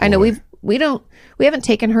 Oh, I know boy. we haven't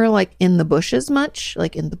taken her like in the bushes much,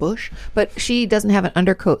 like in the bush, but she doesn't have an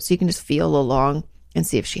undercoat, so you can just feel along and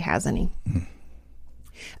see if she has any.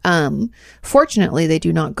 Fortunately, they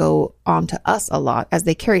do not go on to us a lot as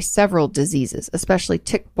they carry several diseases, especially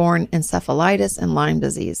tick-borne encephalitis and Lyme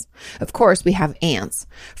disease. Of course, we have ants.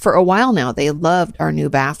 For a while now, they loved our new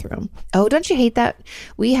bathroom. Oh, don't you hate that?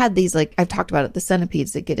 We had these, like, I've talked about it, the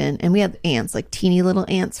centipedes that get in, and we had ants, like teeny little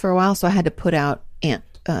ants for a while, so I had to put out ant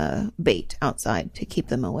bait outside to keep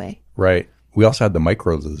them away. Right. We also had the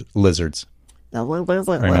micro lizards. I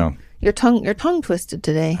know. Your tongue twisted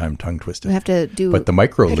today. I'm tongue twisted. We have to do. But the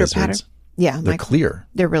micro pitter-patter. lizards, Yeah, they're clear.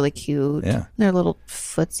 They're really cute. Yeah. They're little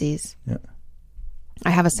footsies. Yeah. I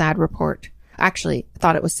have a sad report. Actually, I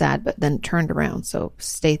thought it was sad, but then turned around. So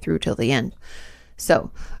stay through till the end.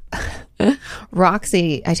 So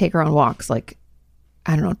Roxy, I take her on walks like,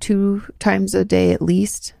 I don't know, 2 times a day at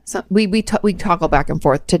least. So we toggle back and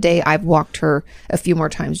forth. Today I've walked her a few more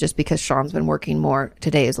times just because Sean's been working more.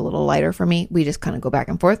 Today is a little lighter for me. We just kind of go back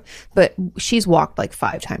and forth. But she's walked like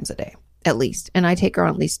 5 times a day at least. And I take her on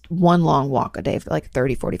at least one long walk a day for like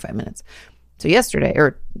 30, 45 minutes. So yesterday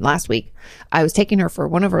or last week, I was taking her for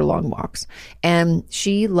one of her long walks, and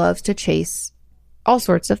she loves to chase all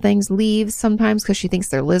sorts of things, leaves sometimes because she thinks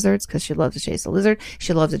they're lizards, because she loves to chase a lizard.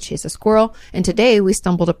 She loves to chase a squirrel. And today we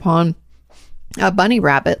stumbled upon a bunny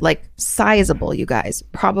rabbit, like sizable, you guys.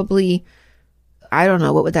 Probably, I don't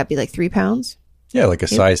know, what would that be, like 3 pounds? Yeah, like a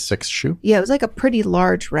size 6 shoe. Yeah, it was like a pretty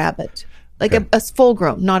large rabbit, like a full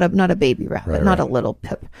grown, not a baby rabbit, not a little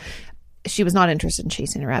pip. She was not interested in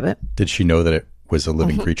chasing a rabbit. Did she know that it was a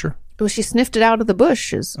living creature? Well, she sniffed it out of the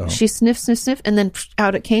bushes. Oh. She sniffed, and then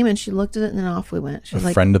out it came, and she looked at it, and then off we went. She was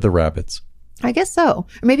like, friend of the rabbits. I guess so.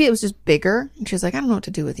 Or maybe it was just bigger. And she was like, I don't know what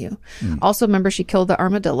to do with you. Also, remember, she killed the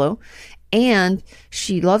armadillo, and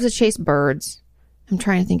she loves to chase birds. I'm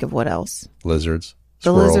trying to think of what else. Lizards.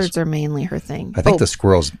 The Squirrels. lizards are mainly her thing. I think the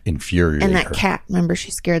squirrels infuriate her. And that cat. Remember,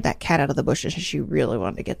 she scared that cat out of the bushes, and she really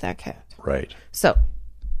wanted to get that cat. Right. So,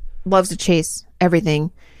 loves to chase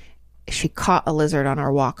everything. She caught a lizard on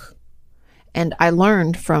our walk. And I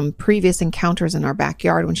learned from previous encounters in our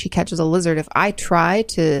backyard, when she catches a lizard, if I try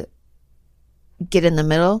to get in the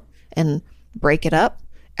middle and break it up,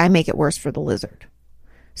 I make it worse for the lizard.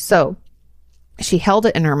 So she held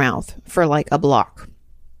it in her mouth for like a block.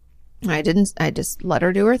 I just let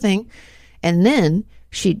her do her thing. And then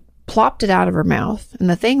she plopped it out of her mouth, and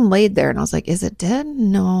the thing laid there, and I was like, is it dead?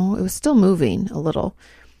 No, it was still moving a little.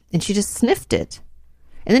 And she just sniffed it.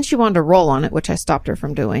 And then she wanted to roll on it, which I stopped her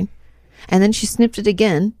from doing. And then she sniffed it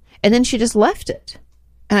again, and then she just left it.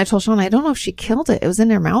 And I told Sean, I don't know if she killed it. It was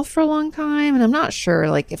in her mouth for a long time, and I'm not sure,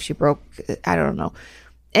 like, if she broke, I don't know.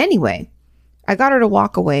 Anyway, I got her to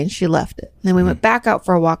walk away, and she left it. And then we went back out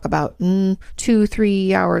for a walk about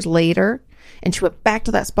 2-3 hours later, and she went back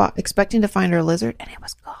to that spot expecting to find her lizard, and it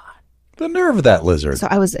was gone. The nerve of that lizard. So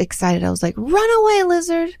I was excited. I was like, run away,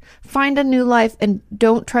 lizard. Find a new life, and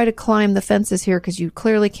don't try to climb the fences here, because you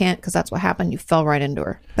clearly can't, because that's what happened. You fell right into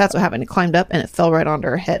her. That's what happened. It climbed up, and it fell right onto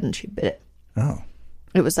her head, and she bit it. Oh.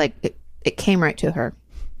 It was like, it came right to her.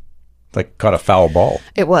 Like caught a foul ball.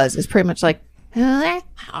 It was. It's pretty much like, she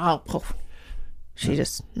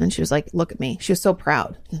just, and she was like, look at me. She was so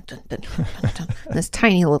proud. This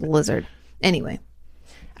tiny little lizard. Anyway,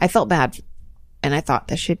 I felt bad. And I thought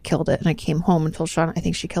that she'd killed it. And I came home and told Sean, I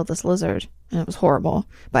think she killed this lizard. And it was horrible.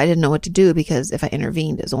 But I didn't know what to do, because if I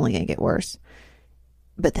intervened, it was only going to get worse.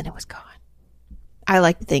 But then it was gone. I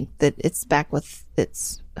like to think that it's back with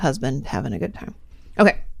its husband having a good time.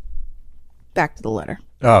 Okay. Back to the letter.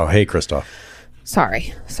 Oh, hey, Christoph.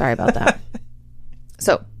 Sorry about that.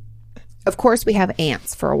 So, of course, we have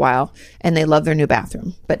ants for a while, and they love their new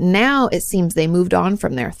bathroom. But now it seems they moved on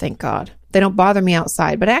from there, thank God. They don't bother me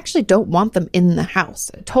outside, but I actually don't want them in the house.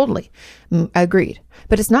 Totally. Agreed.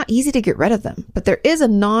 But it's not easy to get rid of them. But there is a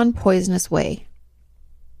non-poisonous way.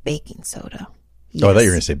 Baking soda. Yes. Oh, I thought you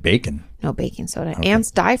were going to say bacon. No, baking soda. Okay. Ants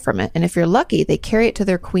die from it. And if you're lucky, they carry it to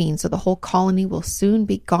their queen, so the whole colony will soon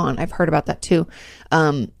be gone. I've heard about that too.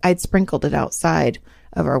 I'd sprinkled it outside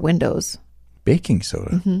of our windows. Baking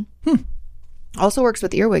soda. Mm-hmm. Also works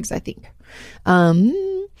with earwigs, I think.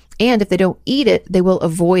 And if they don't eat it, they will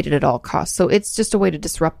avoid it at all costs. So it's just a way to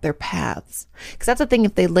disrupt their paths. Because that's the thing,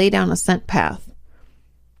 if they lay down a scent path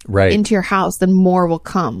into your house, then more will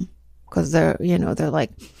come. Because they're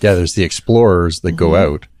like... Yeah, there's the explorers that go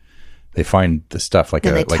out. They find the stuff like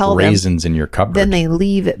raisins in your cupboard. Then they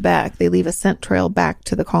leave it back. They leave a scent trail back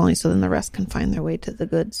to the colony, so then the rest can find their way to the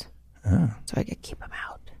goods. Oh. So I could keep them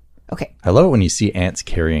out. Okay. I love it when you see ants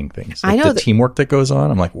carrying things. Like I know the teamwork that goes on.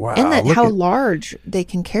 I'm like, wow. And how large they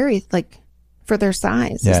can carry, like, for their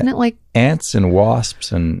size. Yeah. Isn't it like... Ants and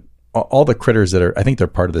wasps and all the critters that are... I think they're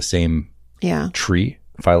part of the same tree,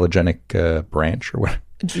 phylogenetic branch or whatever.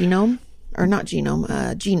 Genome? Or not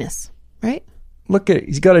genome, genus, right? Look at it.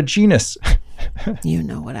 He's got a genus. You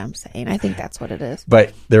know what I'm saying. I think that's what it is.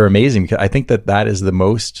 But they're amazing. I think that is the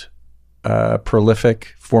most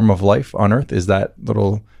prolific form of life on Earth, is that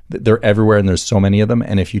little... They're everywhere, and there's so many of them.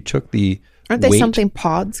 And if you took the Aren't they something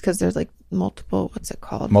pods? Because there's like multiple, what's it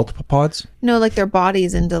called? Multiple pods? No, like their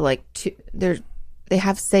bodies into like two, they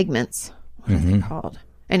have segments. What are they called?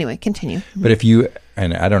 Anyway, continue. But if you,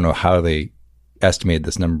 and I don't know how they estimated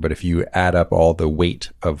this number, but if you add up all the weight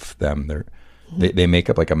of them, they make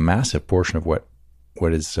up like a massive portion of what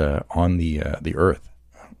is on the earth.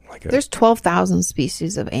 There's 12,000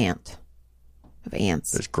 species of ants.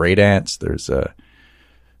 There's great ants. There's I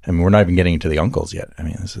mean, we're not even getting into the uncles yet. I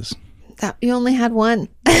mean, this is you only had one.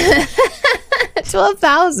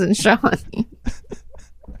 12,000, Sean.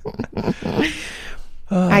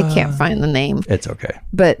 I can't find the name. It's okay.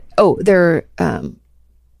 But they're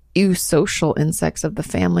eusocial insects of the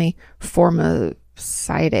family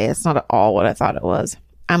Formicidae. It's not at all what I thought it was.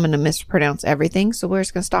 I'm going to mispronounce everything, so we're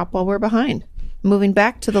just going to stop while we're behind. Moving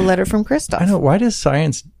back to the letter from Christoph. I know. Why does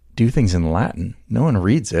science do things in Latin? No one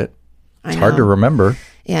reads it. It's I hard to remember.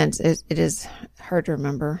 And it is hard to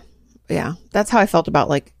remember. Yeah. That's how I felt about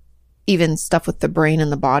like even stuff with the brain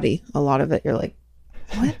and the body. A lot of it, you're like,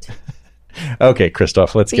 what? Okay,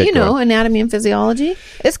 Christoph, let's get going. Anatomy and physiology.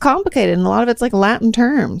 It's complicated, and a lot of it's like Latin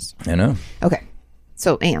terms. I know. Okay.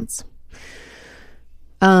 So ants.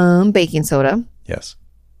 Baking soda. Yes.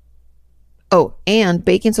 Oh, and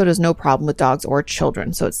baking soda is no problem with dogs or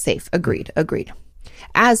children, so it's safe. Agreed.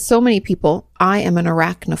 As so many people, I am an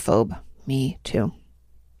arachnophobe. Me too.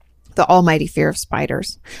 The almighty fear of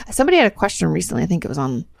spiders. Somebody had a question recently, I think it was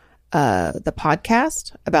on the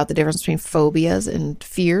podcast, about the difference between phobias and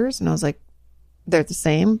fears. And I was like, they're the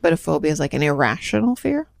same, but a phobia is like an irrational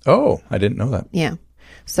fear. Oh, I didn't know that. Yeah.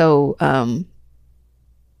 So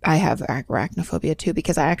I have arachnophobia too,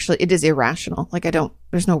 because it is irrational. Like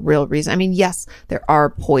there's no real reason. I mean, yes, there are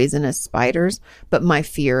poisonous spiders, but my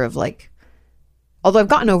fear of although I've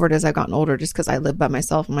gotten over it as I've gotten older, just because I lived by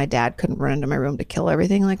myself and my dad couldn't run into my room to kill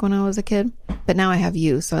everything like when I was a kid. But now I have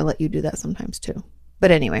you, so I let you do that sometimes too.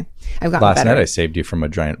 But anyway, I've gotten better. Last night I saved you from a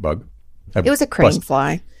giant bug. It was a crane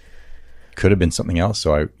fly. Could have been something else.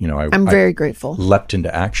 So I'm very grateful. Leapt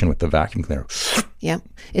into action with the vacuum cleaner. Yeah.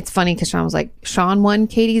 It's funny because Sean was like, Sean 1,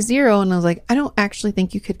 Katie 0. And I was like, I don't actually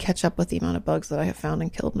think you could catch up with the amount of bugs that I have found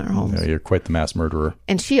and killed in our homes. No, you're quite the mass murderer.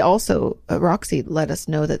 And she also, Roxy, let us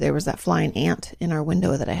know that there was that flying ant in our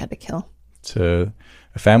window that I had to kill. It's a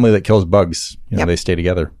family that kills bugs. They stay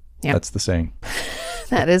together. Yep. That's the saying.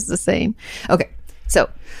 That is the saying. Okay. So,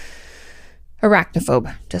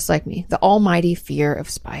 arachnophobe, just like me, the almighty fear of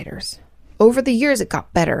spiders. Over the years, it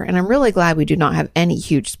got better, and I'm really glad we do not have any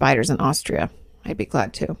huge spiders in Austria. I'd be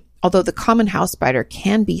glad too. Although the common house spider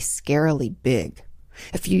can be scarily big.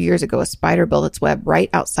 A few years ago, a spider built its web right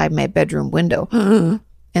outside my bedroom window.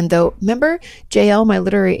 And though, remember, JL, my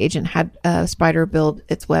literary agent, had a spider build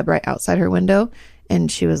its web right outside her window, and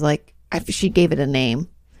she was like, she gave it a name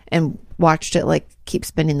and watched it like keep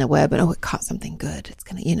spinning the web, and it caught something good. It's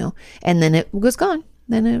gonna, and then it was gone.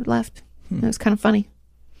 Then it left. It was kind of funny.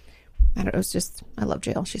 I love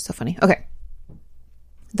JL. She's so funny. Okay.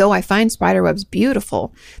 Though I find spider webs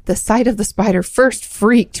beautiful, the sight of the spider first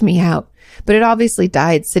freaked me out, but it obviously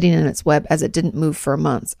died sitting in its web as it didn't move for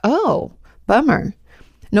months. Oh, bummer.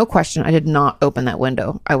 No question, I did not open that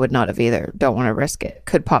window. I would not have either. Don't want to risk it.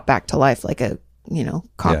 Could pop back to life like a,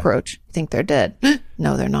 cockroach. Yeah. Think they're dead.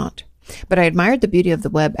 No, they're not. But I admired the beauty of the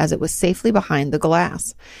web as it was safely behind the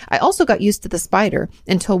glass. I also got used to the spider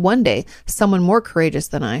until one day, someone more courageous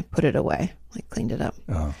than I put it away, cleaned it up.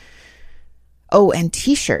 Oh, and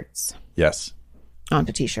t-shirts. Yes.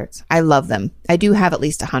 Onto t-shirts. I love them. I do have at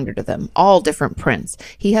least 100 of them, all different prints.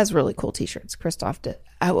 He has really cool t-shirts. Christoph did.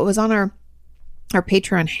 It was on our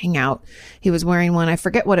Patreon hangout. He was wearing one. I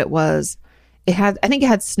forget what it was. I think it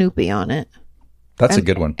had Snoopy on it. That's a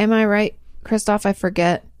good one. Am I right, Christoph? I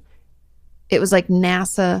forget. It was like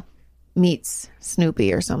NASA meets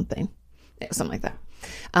Snoopy or something. Something like that.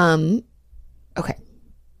 Okay.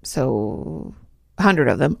 So 100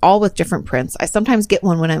 of them, all with different prints. I sometimes get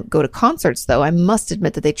one when I go to concerts, though. I must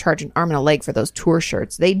admit that they charge an arm and a leg for those tour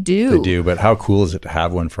shirts. They do. They do, but how cool is it to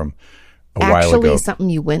have one from a while ago? Actually, something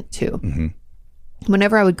you went to. Mm-hmm.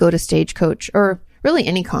 Whenever I would go to Stagecoach or really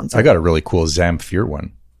any concert. I got a really cool Zamfir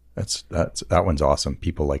one. That one's awesome.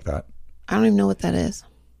 People like that. I don't even know what that is.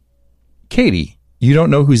 Katie, you don't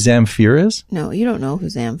know who Zamfir is? No, you don't know who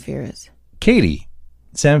Zamfir is. Katie,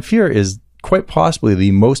 Zamfir is quite possibly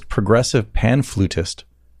the most progressive pan flutist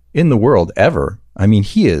in the world ever. I mean,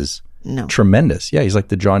 he is tremendous. Yeah, he's like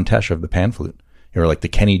the John Tesh of the pan flute. Or like the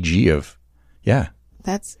Kenny G of,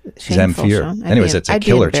 That's shameful, Zamfir. Sean. Anyways, it's a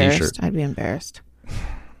killer t-shirt. I'd be embarrassed.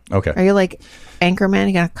 Okay. Are you like Anchorman?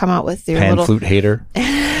 You gotta come out with your pan little flute hater?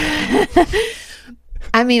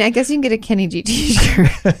 I mean, I guess you can get a Kenny G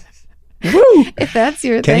t-shirt. Woo! If that's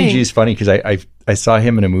your Kenny thing. G is funny because I saw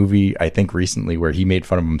him in a movie, I think recently, where he made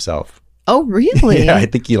fun of himself. Oh, really? Yeah, I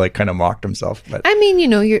think he like kind of mocked himself. But I mean,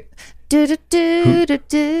 you're. Hey,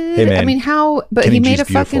 man, I mean, how? But Kenny he made G's a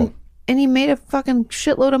fucking. beautiful. And he made a fucking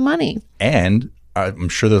shitload of money. And I'm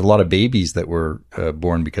sure there's a lot of babies that were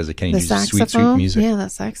born because of Kenny G's sweet, sweet music. Yeah,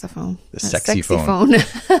 that saxophone. The that sexy phone.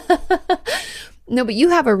 No, but you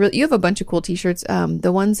have a bunch of cool T-shirts.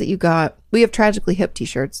 The ones that you got, we have Tragically Hip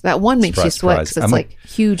T-shirts. That one makes you sweat because it's like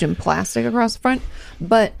huge and plastic across the front.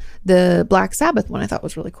 But the Black Sabbath one I thought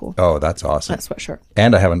was really cool. Oh, that's awesome. That sweatshirt.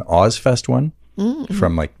 And I have an Ozfest one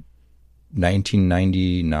from like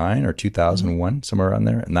 1999 or 2001, somewhere around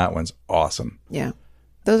there. And that one's awesome. Yeah.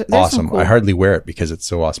 Those are awesome. cool. I hardly wear it because it's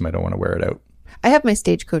so awesome. I don't want to wear it out. I have my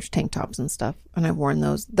Stagecoach tank tops and stuff, and I've worn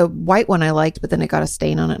those. The white one I liked, but then it got a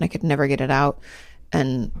stain on it, and I could never get it out.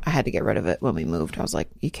 And I had to get rid of it when we moved. I was like,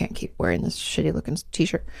 you can't keep wearing this shitty looking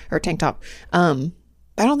t-shirt or tank top. I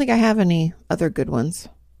don't think I have any other good ones.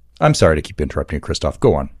 I'm sorry to keep interrupting you, Christoph.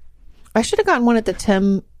 Go on. I should have gotten one at the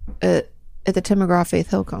Tim McGraw Faith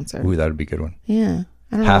Hill concert. Ooh, that would be a good one. Yeah.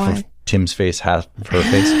 I don't half know why. of Tim's face, half of her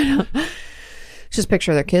face. Just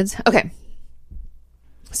picture their kids. Okay.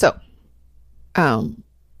 So,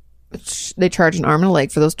 they charge an arm and a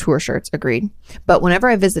leg for those tour shirts. Agreed. But whenever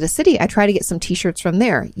I visit a city, I try to get some t-shirts from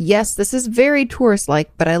there. Yes, this is very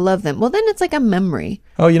tourist-like, but I love them. Well, then it's like a memory.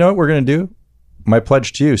 Oh, you know what we're going to do? My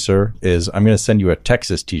pledge to you, sir, is I'm going to send you a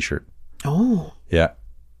Texas t-shirt. Oh. Yeah.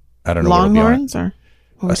 I don't know what it'll be on Longhorns or?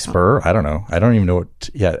 A spur? I don't know. I don't even know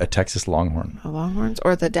what. Yeah, a Texas Longhorn. Longhorns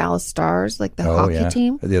or the Dallas Stars, like the hockey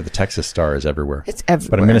team. Yeah, the Texas Star is everywhere. It's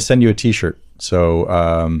everywhere. But I'm going to send you a T-shirt. So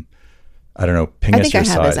I don't know. Ping us your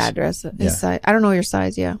size. I think I have his address. His size. I don't know your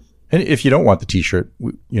size. Yeah. And if you don't want the T-shirt,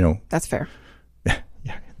 that's fair.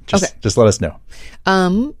 Yeah. Just let us know.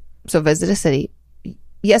 So visit a city.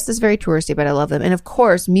 Yes, it's very touristy, but I love them. And of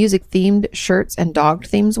course, music themed shirts and dog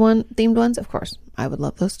themed ones. Of course, I would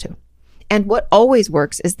love those too. And what always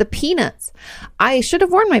works is the Peanuts. I should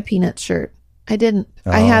have worn my Peanuts shirt. I didn't.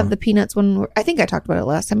 I have the Peanuts one. I think I talked about it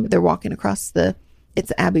last time. They're walking across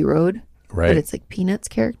it's Abbey Road, right? But it's like Peanuts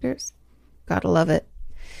characters. Gotta love it.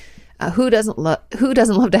 Who doesn't love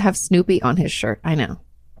to have Snoopy on his shirt? I know.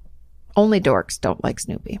 Only dorks don't like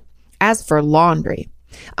Snoopy. As for laundry,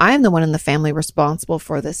 I am the one in the family responsible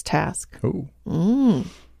for this task. Oh.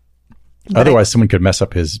 Otherwise, someone could mess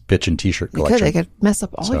up his bitchin' T-shirt collection. They could mess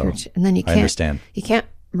up all your, and then you can't. I understand. You can't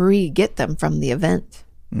re-get them from the event.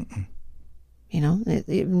 Mm-mm.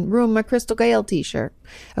 It ruined my Crystal Gale T-shirt.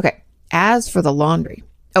 Okay. As for the laundry,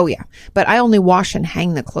 oh yeah, but I only wash and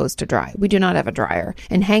hang the clothes to dry. We do not have a dryer,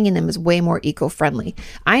 and hanging them is way more eco-friendly.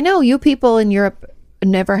 I know you people in Europe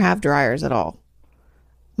never have dryers at all.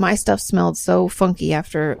 My stuff smelled so funky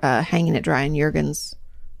after hanging it dry in Jurgen's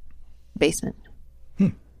basement.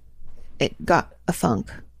 It got a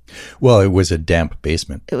funk. Well, it was a damp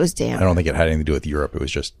basement. It was damp. I don't think it had anything to do with Europe. It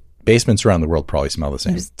was just basements around the world probably smell the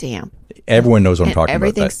same. It was damp. Everyone knows what I'm talking about.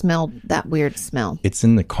 Everything smelled that weird smell. It's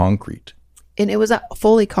in the concrete. And it was a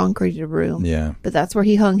fully concreted room. Yeah. But that's where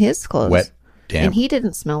he hung his clothes. Wet, damp. And he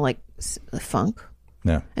didn't smell like funk.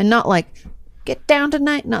 No. And not like, get down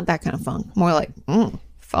tonight. Not that kind of funk. More like,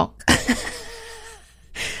 funk.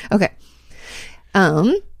 Okay.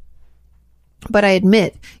 But I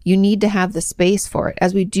admit you need to have the space for it,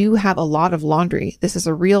 as we do have a lot of laundry. This is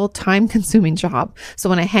a real time-consuming job.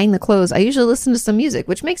 So when I hang the clothes, I usually listen to some music,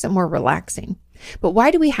 which makes it more relaxing. But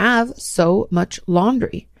why do we have so much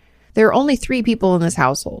laundry? There are only 3 people in this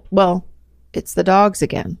household. Well, it's the dogs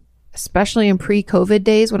again. Especially in pre-COVID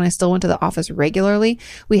days when I still went to the office regularly,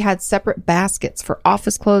 we had separate baskets for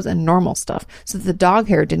office clothes and normal stuff so that the dog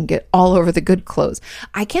hair didn't get all over the good clothes.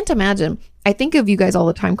 I can't imagine. I think of you guys all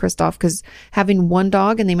the time, Christoph, because having one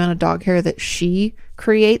dog and the amount of dog hair that she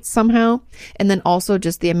creates somehow, and then also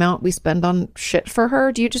just the amount we spend on shit for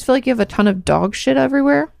her. Do you just feel like you have a ton of dog shit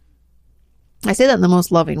everywhere? I say that in the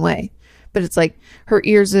most loving way, but it's like her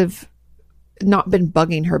ears have not been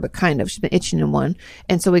bugging her, but kind of. She's been itching in one.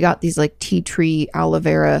 And so we got these like tea tree, aloe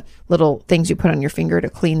vera little things you put on your finger to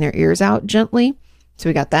clean their ears out gently. So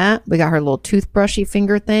we got that. We got her little toothbrushy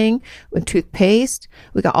finger thing with toothpaste.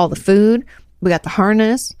 We got all the food. We got the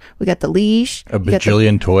harness. We got the leash. A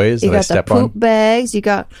bajillion toys that I step on. You got the poop bags. You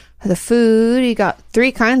got the food. You got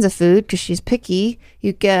 3 kinds of food because she's picky.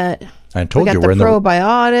 You get... I told you we're in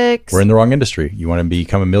probiotics. We're in the wrong industry. You want to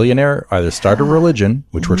become a millionaire, either start a religion,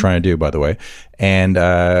 which we're trying to do, by the way, and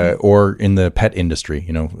or in the pet industry,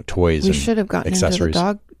 toys. We should have gotten accessories.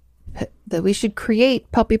 Into the dog. That we should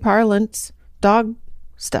create puppy parlance dog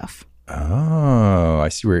stuff. Oh, I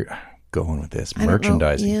see where you're going with this.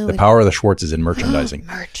 Merchandising. Yeah, the power of the Schwartz is in merchandising.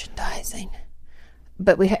 Merchandising.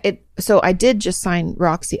 but so I did just sign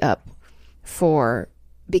Roxy up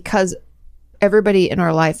because everybody in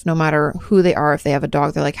our life, no matter who they are, if they have a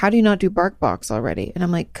dog, they're like, how do you not do BarkBox already? And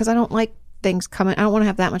I'm like, because I don't like things coming. I don't want to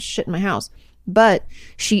have that much shit in my house. But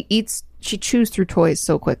she chews through toys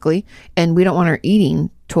so quickly, and we don't want her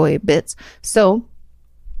eating toy bits. So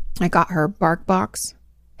I got her BarkBox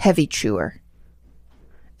Heavy Chewer.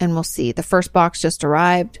 And we'll see. The first box just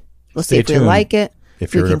arrived. We'll see if we like it.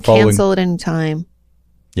 If we can cancel it anytime.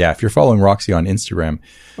 Yeah, if you're following Roxy on Instagram,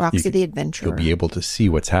 Roxy the Adventurer, you'll be able to see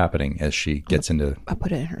what's happening as she gets into I'll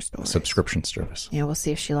put it in her story. Subscription service. Yeah, we'll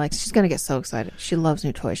see if she likes. She's going to get so excited. She loves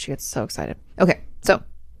new toys. She gets so excited. Okay, so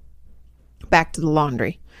back to the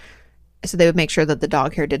laundry. So they would make sure that the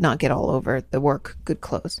dog hair did not get all over the work good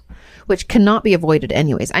clothes, which cannot be avoided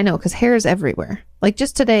anyways. I know, because hair is everywhere. Like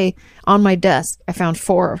just today on my desk, I found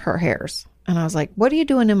 4 of her hairs. And I was like, what are you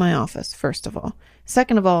doing in my office, first of all?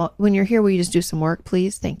 Second of all, when you're here, will you just do some work,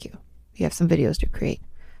 please? Thank you. You have some videos to create.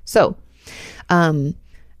 So, I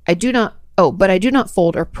do not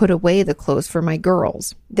fold or put away the clothes for my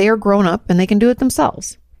girls. They are grown up and they can do it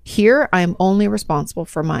themselves. Here, I am only responsible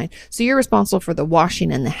for mine. So you're responsible for the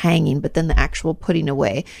washing and the hanging, but then the actual putting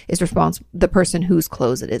away is the person whose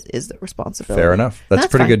clothes it is the responsibility. Fair enough. That's a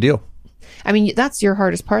pretty good deal. I mean, that's your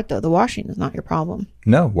hardest part, though. The washing is not your problem.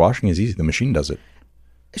 No, washing is easy. The machine does it.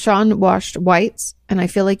 Sean washed whites, and I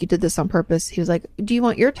feel like you did this on purpose. He was like, do you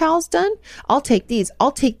want your towels done? I'll take these.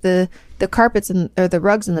 I'll take the carpets or the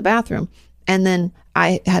rugs in the bathroom. And then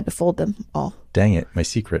I had to fold them all. Dang it. My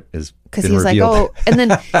secret is because he was revealed. Like, oh, and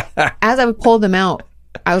then as I would pull them out,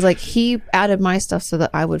 I was like, he added my stuff so that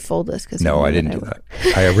I would fold this. No, I didn't do that.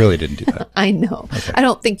 I really didn't do that. I know. Okay. I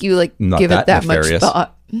don't think you give it that much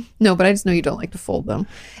thought. No, but I just know you don't like to fold them.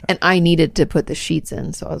 And I needed to put the sheets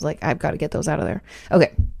in. So I was like, I've got to get those out of there.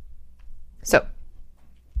 Okay. So,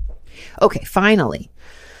 finally.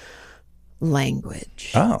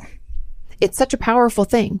 Language. Oh. It's such a powerful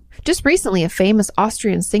thing. Just recently, a famous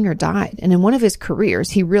Austrian singer died. And in one of his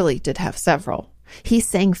careers, he really did have several. He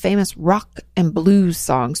sang famous rock and blues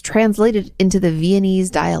songs translated into the Viennese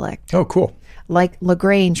dialect. Oh, cool. Like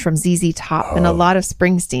LaGrange from ZZ Top and a lot of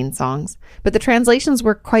Springsteen songs. But the translations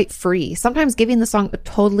were quite free, sometimes giving the song a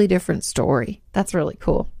totally different story. That's really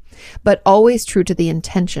cool. But always true to the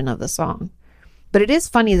intention of the song. But it is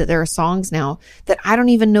funny that there are songs now that I don't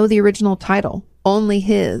even know the original title, only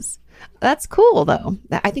his. That's cool, though.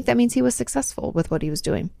 I think that means he was successful with what he was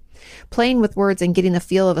doing. Playing with words and getting the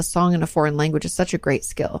feel of a song in a foreign language is such a great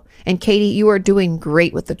skill. And Katie, you are doing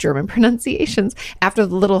great with the German pronunciations after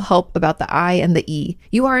the little help about the I and the E.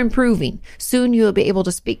 You are improving. Soon you will be able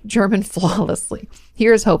to speak German flawlessly.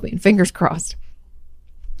 Here's hoping. Fingers crossed.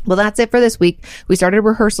 Well, that's it for this week. We started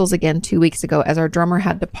rehearsals again 2 weeks ago as our drummer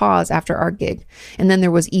had to pause after our gig. And then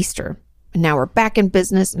there was Easter. And now we're back in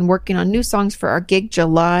business and working on new songs for our gig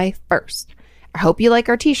July 1st. I hope you like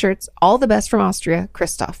our t-shirts. All the best from Austria,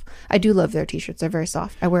 Christoph. I do love their t-shirts. They're very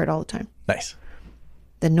soft. I wear it all the time. Nice.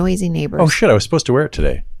 The Noisy Neighbors. Oh, shit. I was supposed to wear it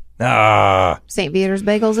today. St. Peter's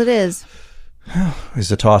Bagels it is.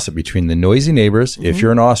 It's a toss-up between the Noisy Neighbors. Mm-hmm. If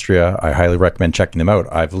you're in Austria, I highly recommend checking them out.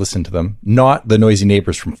 I've listened to them. Not the Noisy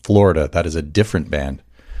Neighbors from Florida. That is a different band.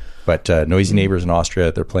 But Noisy Neighbors in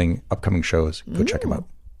Austria, they're playing upcoming shows. Go check them out.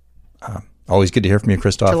 Always good to hear from you,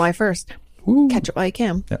 Christoph. July 1st. Woo. Catch it while you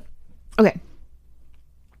can. Yeah. Okay.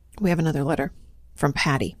 We have another letter from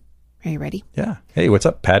Patty. Are you ready? Yeah. Hey, what's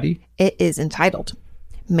up, Patty? It is entitled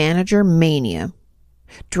Manager Mania,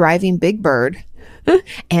 Driving Big Bird,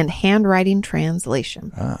 and Handwriting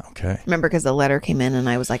Translation. Okay. Remember, because the letter came in and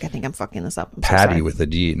I was like, I think I'm fucking this up. Patty with a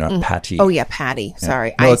D, not Patty. Oh, yeah, Patty. Yeah.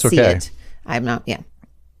 Sorry. No, I it's see okay. it. I'm not, yeah.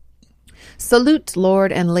 Salute,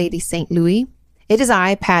 Lord and Lady St. Louis. It is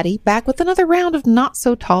I, Patty, back with another round of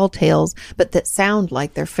not-so-tall tales, but that sound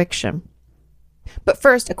like they're fiction. But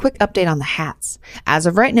first, a quick update on the hats. As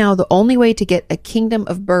of right now, the only way to get a Kingdom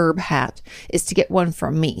of Burb hat is to get one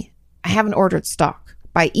from me. I haven't ordered stock.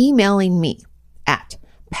 By emailing me at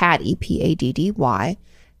Paddy, Paddy,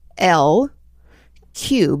 L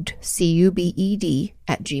cubed, CUBED,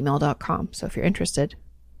 at gmail.com. So if you're interested,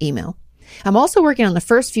 email. I'm also working on the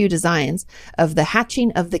first few designs of the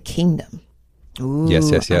Hatching of the Kingdom. Ooh,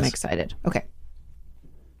 yes. I'm excited. Okay.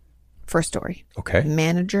 First story. Okay.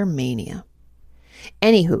 Manager Mania.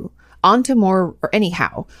 Anyhow, on to more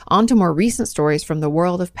recent stories from the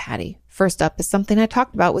world of Patty. First up is something I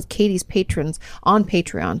talked about with Katie's patrons on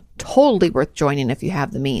Patreon. Totally worth joining if you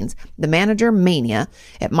have the means. The Manager Mania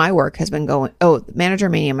at my work has been going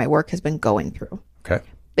through. Okay.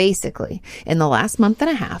 Basically, in the last month and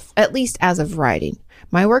a half, at least as of writing,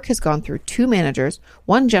 my work has gone through 2 managers,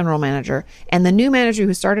 1 general manager, and the new manager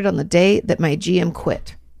who started on the day that my GM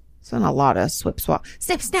quit. So a lot of swip swap,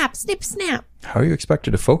 snip snap, snip snap. How are you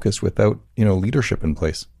expected to focus without, leadership in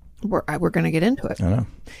place? We're going to get into it. I know.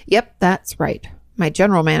 Yep, that's right. My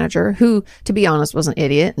general manager, who, to be honest, was an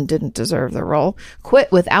idiot and didn't deserve the role,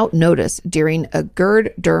 quit without notice during a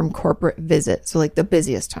GERD Derm corporate visit. So like the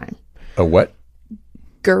busiest time. A what?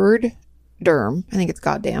 GERD Derm. I think it's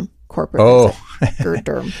goddamn corporate visit. GERD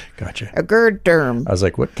Derm. Gotcha. A GERD Derm. I was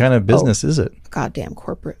like, what kind of business is it? Goddamn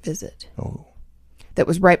corporate visit. Oh. That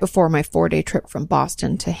was right before my 4-day trip from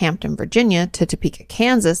Boston to Hampton, Virginia to Topeka,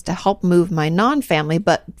 Kansas to help move my non-family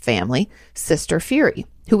but family sister Fury,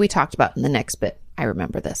 who we talked about in the next bit. I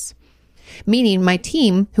remember this. Meaning my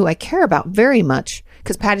team, who I care about very much,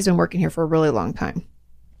 because Patty's been working here for a really long time.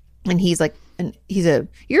 And he's like,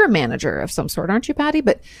 you're a manager of some sort, aren't you, Patty?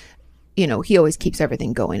 But, he always keeps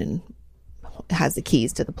everything going and has the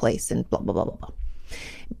keys to the place and blah, blah, blah, blah,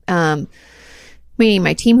 blah. Meaning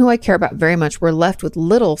my team, who I care about very much, were left with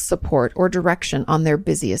little support or direction on their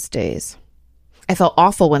busiest days. I felt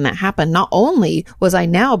awful when that happened. Not only was I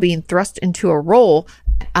now being thrust into a role,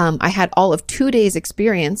 I had all of 2 days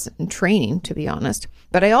experience and training, to be honest,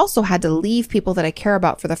 but I also had to leave people that I care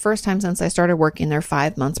about for the first time since I started working there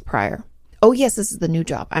 5 months prior. Oh yes, this is the new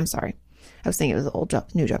job. I'm sorry. I was thinking it was the old job,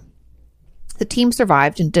 new job. The team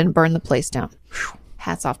survived and didn't burn the place down.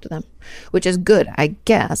 Hats off to them, which is good, I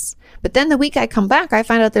guess. But then the week I come back, I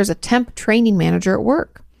find out there's a temp training manager at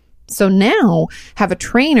work. So now have a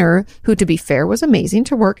trainer who, to be fair, was amazing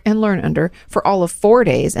to work and learn under for all of 4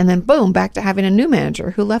 days. And then boom, back to having a new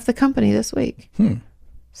manager who left the company this week.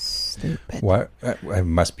 Stupid. Why? It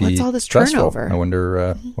must be What's all this stressful. turnover? I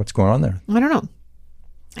wonder what's going on there. I don't know.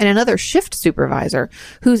 And another shift supervisor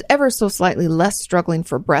who's ever so slightly less struggling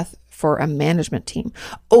for breath for a management team.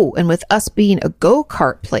 Oh, and with us being a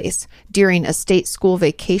go-kart place during a state school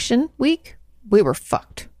vacation week, we were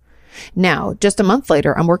fucked. Now, just a month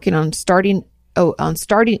later, I'm working on starting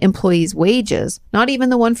employees' wages, not even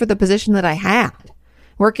the one for the position that I had.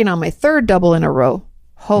 Working on my 3rd double in a row.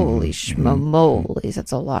 Holy schmoles,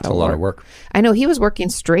 that's a lot of work. A lot of work. I know, he was working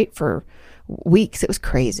straight for weeks. It was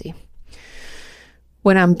crazy.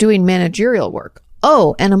 When I'm doing managerial work.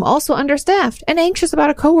 Oh, and I'm also understaffed and anxious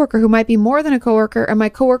about a coworker who might be more than a coworker, and my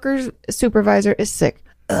coworker's supervisor is sick.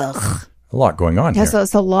 Ugh. A lot going on here. So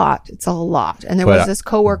it's a lot. It's a lot. And there was this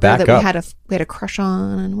coworker that we had a crush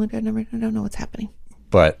on, and I don't know what's happening.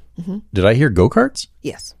 But did I hear go-karts?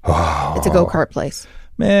 Yes. Oh. It's a go-kart place.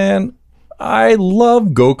 Man, I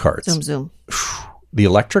love go-karts. Zoom, zoom. The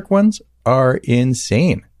electric ones are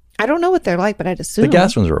insane. I don't know what they're like, but I'd assume. The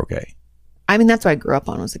gas ones are okay. I mean, that's what I grew up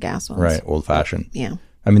on, was the gas ones. Right, old-fashioned. Yeah.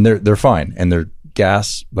 I mean, they're fine, and they're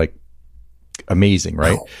gas, like, amazing,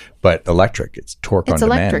 right? But electric, it's torque on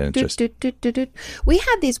demand. And it's just, we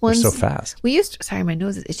had these ones. so fast. Sorry, my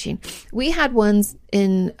nose is itching. We had ones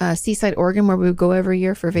in Seaside, Oregon, where we would go every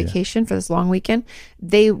year for vacation for this long weekend.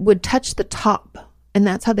 They would touch the top, and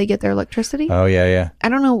that's how they get their electricity. Oh, yeah. I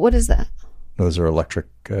don't know. What is that? Those are electric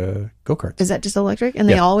go-karts. Is that just electric? And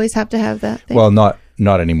they always have to have that thing? Well, not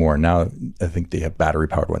anymore. Now I think they have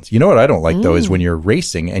battery-powered ones. You know what I don't like, though, is when you're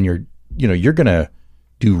racing and you're going to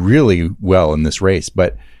do really well in this race,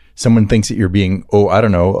 but someone thinks that you're being, a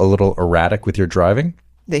little erratic with your driving.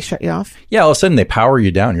 They shut you off? Yeah, all of a sudden they power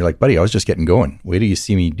you down. You're like, buddy, I was just getting going. Wait till you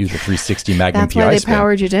see me do the 360 Magnum That's PI why they spin.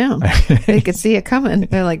 powered you down. They could see it coming.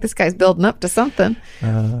 They're like, this guy's building up to something.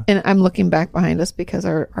 And I'm looking back behind us because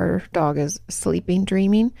our dog is sleeping,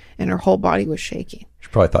 dreaming, and her whole body was shaking. She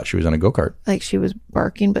probably thought she was on a go-kart. Like she was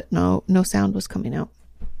barking, but no sound was coming out.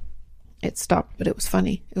 It stopped, but it was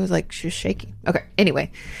funny. It was like she was shaking. Okay,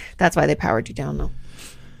 anyway, that's why they powered you down, though.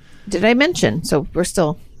 Did I mention? So we're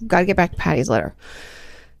still, got to get back to Patty's letter.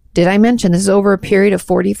 Did I mention this is over a period of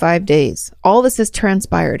 45 days? All this has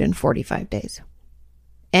transpired in 45 days.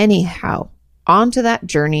 Anyhow, on to that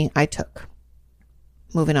journey I took.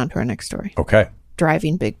 Moving on to our next story. Okay.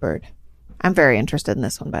 Driving Big Bird. I'm very interested in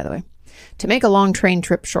this one, by the way. To make a long train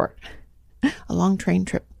trip short. A long train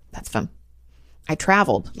trip. That's fun. I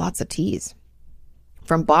traveled, lots of T's,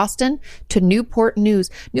 from Boston to Newport News.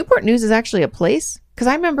 Newport News is actually a place, because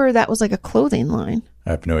I remember that was like a clothing line. I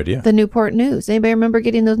have no idea. The Newport News. Anybody remember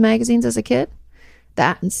getting those magazines as a kid?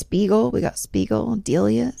 That and Spiegel. We got Spiegel,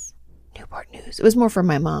 Delia's, Newport News. It was more for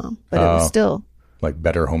my mom, but it was still like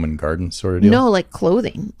Better Home and Garden sort of deal? No, like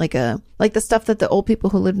clothing, like the stuff that the old people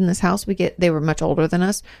who lived in this house, they were much older than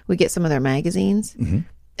us. We get some of their magazines, and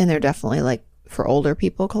they're definitely like for older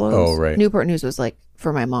people clothes. Oh, right. Newport News was like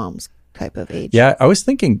for my mom's type of age. Yeah, I was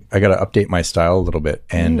thinking I got to update my style a little bit.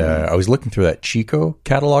 And I was looking through that Chico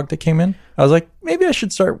catalog that came in. I was like, maybe I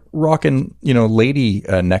should start rocking, lady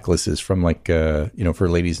necklaces from like, for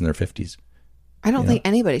ladies in their 50s. I don't think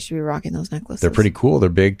anybody should be rocking those necklaces. They're pretty cool. They're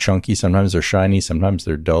big, chunky. Sometimes they're shiny. Sometimes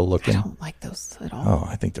they're dull looking. I don't like those at all. Oh,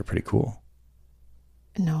 I think they're pretty cool.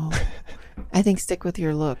 No. I think stick with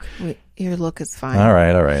your look. Your look is fine. All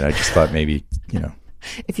right. I just thought maybe,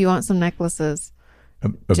 If you want some necklaces, a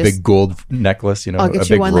big gold necklace, I'll get a you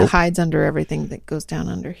big one rope. that hides under everything that goes down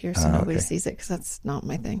under here so nobody sees it because that's not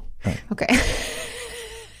my thing. Right. Okay.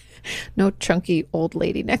 No chunky old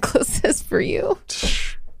lady necklaces for you.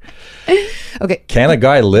 Okay. Can a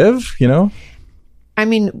guy live, I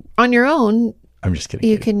mean, on your own, I'm just kidding.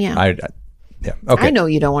 you can, yeah. Yeah. Okay. I know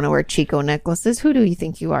you don't want to wear Chico necklaces. Who do you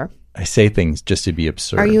think you are? I say things just to be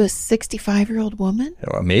absurd. Are you a 65-year-old woman?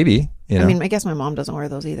 Well, maybe. I mean, I guess my mom doesn't wear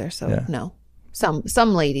those either, so Yeah. no. Some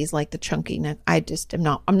ladies like the chunky neck. I just am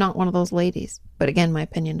not. I'm not one of those ladies. But again, my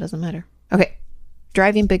opinion doesn't matter. Okay.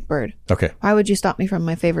 Driving Big Bird. Okay. Why would you stop me from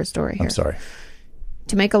my favorite story here? I'm sorry.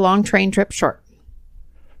 To make a long train trip short.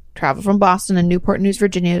 Travel from Boston and Newport News,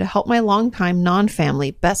 Virginia to help my longtime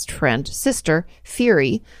non-family best friend, sister,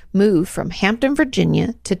 Fury, move from Hampton,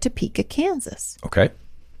 Virginia to Topeka, Kansas. Okay.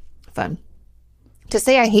 Fun. To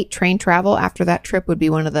say I hate train travel after that trip would be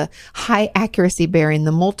one of the high accuracy bearing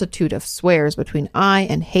the multitude of swears between I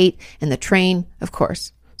and hate and the train, of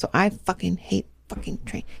course. So I fucking hate fucking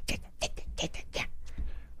train.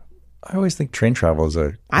 I always think train travel is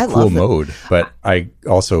a I cool love it. mode, but I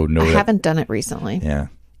also know I that. haven't done it recently. Yeah.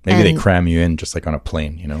 Maybe they And- cram you in just like on a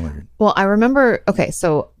plane, or- Well, I remember, okay,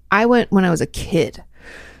 so I went when I was a kid.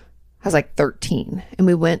 I was like 13 and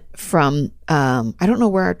we went from, I don't know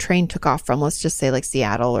where our train took off from. Let's just say like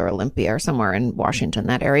Seattle or Olympia or somewhere in Washington,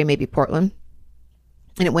 that area, maybe Portland.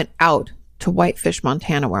 And it went out to Whitefish,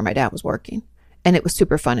 Montana, where my dad was working. And it was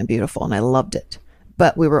super fun and beautiful and I loved it.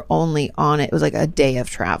 But we were only on it. It was like a day of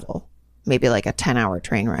travel, maybe like a 10-hour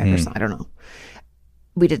train ride or something. I don't know.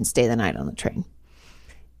 We didn't stay the night on the train.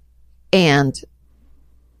 And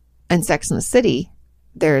in Sex and the City,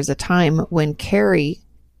 there's a time when Carrie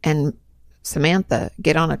and Samantha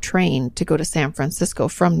get on a train to go to San Francisco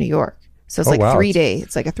from New York. So it's Oh, like wow. 3 day.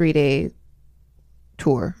 It's like a 3-day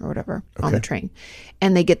tour or whatever on the train.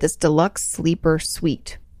 And they get this deluxe sleeper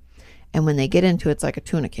suite. And when they get into it, it's like a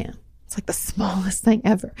tuna can. It's like the smallest thing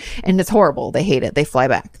ever. And it's horrible. They hate it. They fly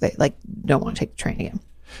back. They like don't want to take the train again.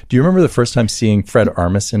 Do you remember the first time seeing Fred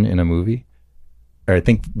Armisen in a movie? Or I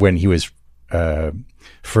think when he was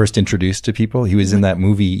first introduced to people, he was in that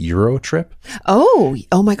movie Euro Trip. Oh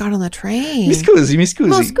my God, on the train. Mi scusi.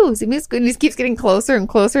 Oh, scusi. And he keeps getting closer and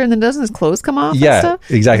closer, and then doesn't his clothes come off and Yeah,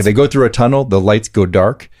 stuff? exactly. They go through a tunnel, the lights go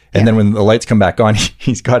dark, and then when the lights come back on,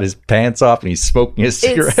 he's got his pants off and he's smoking his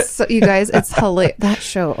cigarette. You guys, it's hilarious. That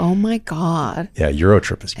show, oh my God. Yeah, Euro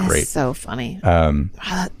Trip is It's great. so funny.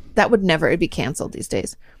 That would never, it'd be canceled these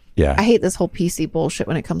days. Yeah, I hate this whole PC bullshit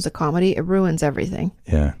when it comes to comedy. It ruins everything.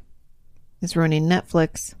 yeah, It's ruining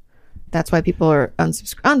Netflix. That's why people are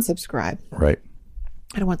unsubscribe. right.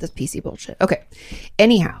 I don't want this PC bullshit. Okay.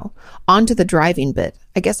 Anyhow, on to the driving bit.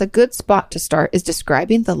 I guess a good spot to start is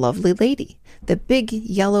describing the lovely lady, the big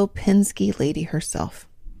yellow Penske lady herself.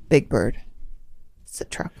 Big Bird. It's a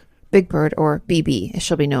truck. Big Bird, or BB, as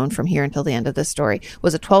she'll be known from here until the end of this story,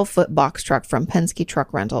 was a 12-foot box truck from Penske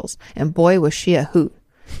Truck Rentals. And boy, was she a hoot.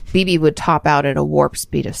 BB would top out at a warp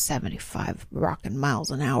speed of 75 rockin' miles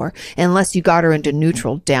an hour, unless you got her into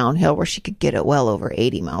neutral downhill where she could get it well over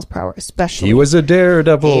 80 miles per hour, especially. He was a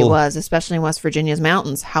daredevil. He was, especially in West Virginia's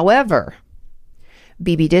mountains. However,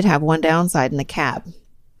 BB did have one downside in the cab.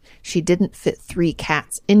 She didn't fit 3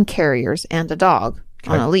 cats in carriers and a dog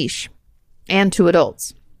on a leash, and 2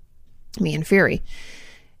 adults, me and Fury.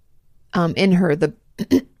 In her,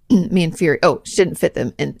 me and Fury. Oh, she didn't fit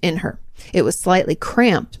them in her. It was slightly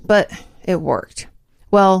cramped, but it worked.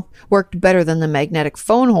 Well, worked better than the magnetic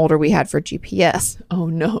phone holder we had for GPS. Oh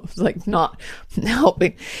no, it was like not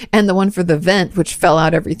helping. And the one for the vent, which fell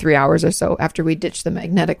out every 3 hours or so after we ditched the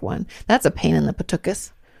magnetic one. That's a pain in the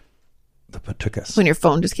patukas. The Patukas. When your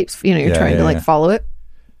phone just keeps, you're Yeah, trying to yeah. follow it.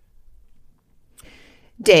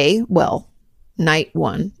 Night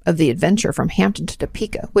 1 of the adventure from Hampton to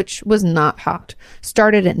Topeka, which was not hot,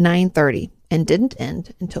 started at 9:30 and didn't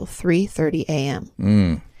end until 3:30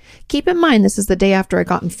 a.m. Keep in mind, this is the day after I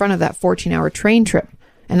got in front of that 14-hour train trip,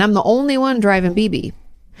 and I'm the only one driving BB.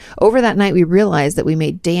 Over that night, we realized that we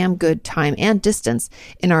made damn good time and distance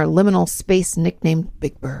in our liminal space nicknamed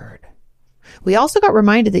Big Bird. We also got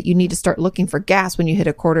reminded that you need to start looking for gas when you hit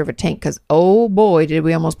a quarter of a tank because, oh boy, did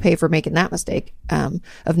we almost pay for making that mistake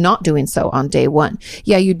of not doing so on day one.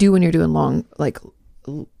 Yeah, you do when you're doing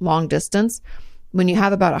long distance. When you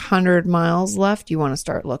have about 100 miles left, you want to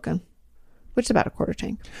start looking, which is about a quarter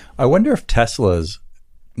tank. I wonder if Teslas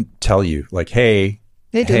tell you, like, hey,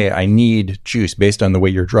 I need juice based on the way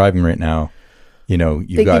you're driving right now. You know,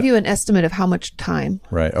 they give you an estimate of how much time.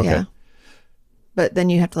 Right. Okay. Yeah. But then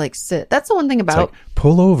you have to like sit. That's the one thing about like,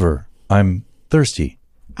 pull over. I'm thirsty.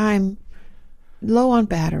 I'm low on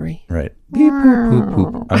battery. Right. Beep, boop,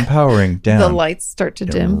 boop, boop. I'm powering down. The lights start to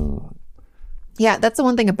dim. Yeah, that's the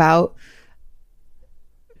one thing about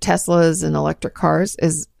Teslas and electric cars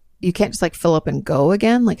is you can't just like fill up and go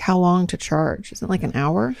again. Like how long to charge? Isn't it like an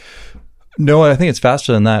hour? No, I think it's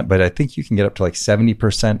faster than that, but I think you can get up to like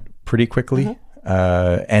 70% pretty quickly. Mm-hmm.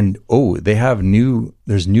 And they have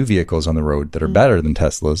there's new vehicles on the road that are better than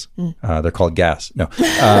Teslas. They're called gas. No,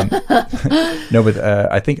 no, but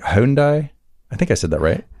I think Hyundai, I think I said that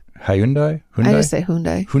right. Hyundai? I just say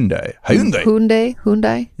Hyundai.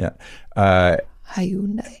 Hyundai. Yeah.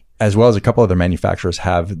 Hyundai. As well as a couple other manufacturers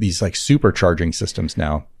have these like supercharging systems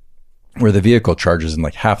now where the vehicle charges in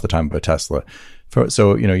like half the time of a Tesla.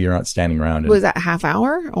 So, you know, you're not standing around. Was that half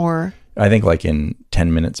hour or? I think like in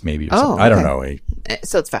 10 minutes maybe. Or something. I don't know.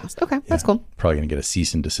 So it's fast. Okay. That's cool. Probably going to get a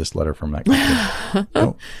cease and desist letter from that company.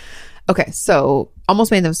 Oh. Okay. So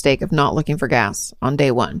almost made the mistake of not looking for gas on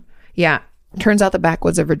day one. Yeah. Turns out the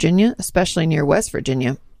backwoods of Virginia, especially near West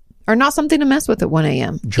Virginia, are not something to mess with at 1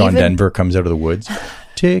 a.m. John Denver comes out of the woods.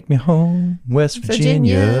 Take me home, West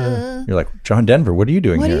Virginia. You're like, John Denver, what are you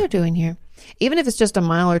doing here? What are you doing here? Even if it's just a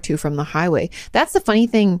mile or two from the highway. That's the funny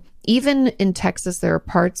thing. Even in Texas, there are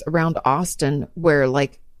parts around Austin where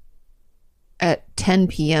like at 10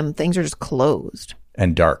 p.m. things are just closed.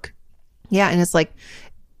 And dark. Yeah. And it's like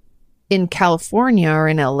in California or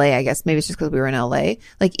in LA, I guess maybe it's just because we were in LA.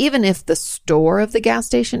 Like even if the store of the gas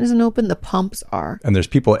station isn't open, the pumps are. And there's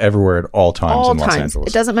people everywhere at all times in Los Angeles.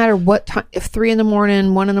 It doesn't matter what time, if 3 a.m, 1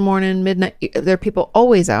 a.m, midnight, there are people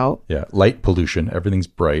always out. Yeah. Light pollution. Everything's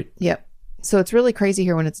bright. Yep. So it's really crazy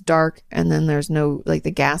here when it's dark and then there's no, like the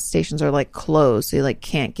gas stations are like closed. So you like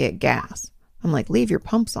can't get gas. I'm like, leave your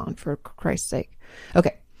pumps on for Christ's sake.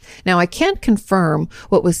 Okay. Now I can't confirm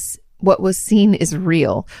what was seen is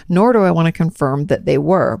real, nor do I want to confirm that they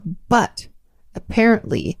were, but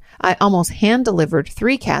apparently I almost hand delivered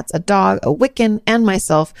 3 cats, a dog, a Wiccan, and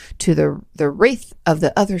myself to the wraith of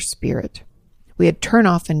the other spirit. We had turned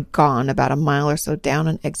off and gone about a mile or so down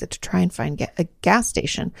an exit to try and find a gas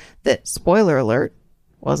station that, spoiler alert,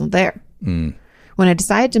 wasn't there. When I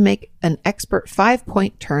decided to make an expert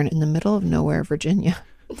 5-point turn in the middle of nowhere, Virginia.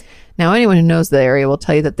 Now, anyone who knows the area will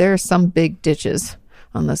tell you that there are some big ditches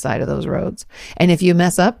on the side of those roads. And if you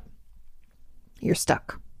mess up, you're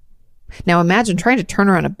stuck. Now imagine trying to turn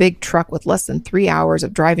around a big truck with less than 3 hours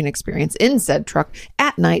of driving experience in said truck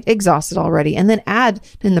at night, exhausted already, and then add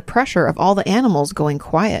in the pressure of all the animals going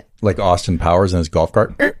quiet. Like Austin Powers in his golf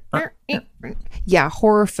cart? Yeah,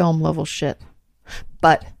 horror film level shit.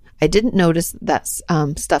 But I didn't notice that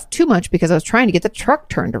stuff too much because I was trying to get the truck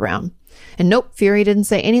turned around. And nope, Fury didn't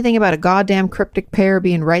say anything about a goddamn cryptic pair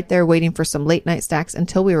being right there waiting for some late night stacks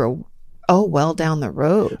until we were, well down the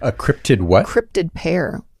road. A cryptid what? Cryptid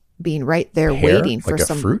pair being right there waiting for like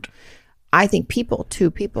some fruit. I think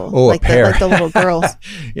two people. Oh, like a pair. Like the little girls.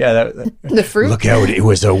 Yeah, the fruit. Look out! It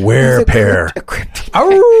was a werepair. A cryptid.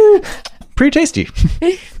 Oh, pretty tasty.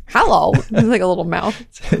 Hello, it's like a little mouth.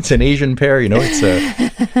 It's an Asian pear, you know. It's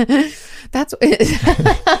a. That's.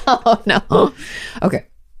 Oh no. Okay.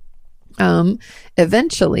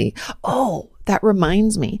 Eventually. Oh, that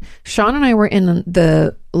reminds me. Sean and I were in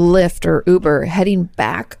the Lyft or Uber heading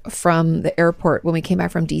back from the airport when we came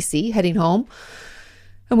back from DC, heading home.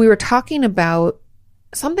 And we were talking about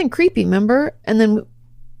something creepy, remember? And then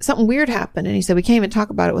something weird happened. And he said, we can't even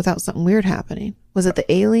talk about it without something weird happening. Was it the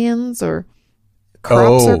aliens or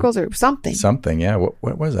crop circles or something? Something, yeah. What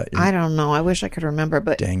was that? I don't know. I wish I could remember,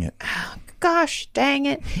 but dang it. Gosh, dang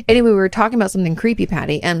it. Anyway, we were talking about something creepy,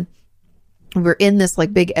 Patty, and we're in this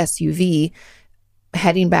like big SUV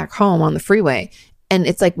heading back home on the freeway. And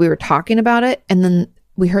it's like we were talking about it, and then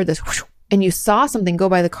we heard this whoosh, and you saw something go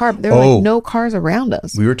by the car, but there were like no cars around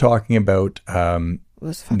us. We were talking about it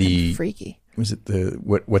was fucking freaky. Was it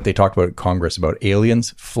what they talked about at Congress about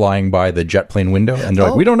aliens flying by the jet plane window, and they're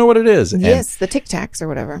like, we don't know what it is. Yes, the Tic Tacs or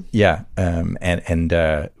whatever. Yeah,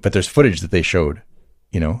 but there's footage that they showed,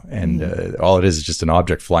 you know, and all it is just an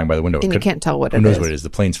object flying by the window. And you can't tell what it is. Who knows what it is? The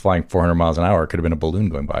plane's flying 400 miles an hour. It could have been a balloon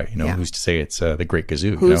going by. You know, who's to say it's the Great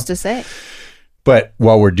Gazoo? Who's to say? But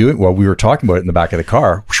while we were talking about it in the back of the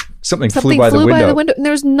car, whoosh, Something flew by the window. And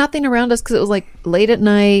there was nothing around us because it was like late at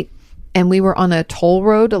night and we were on a toll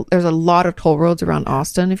road. There's a lot of toll roads around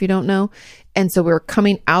Austin, if you don't know. And so we were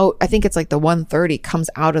coming out, I think it's like the 130 comes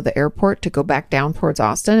out of the airport to go back down towards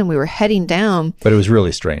Austin. And we were heading down. But it was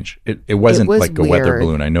really strange. It wasn't was like a weird. weather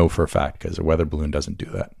balloon. I know for a fact because a weather balloon doesn't do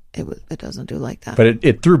that. It doesn't do like that. But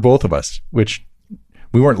it threw both of us, which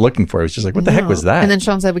we weren't looking for. It was just like, what the heck was that? And then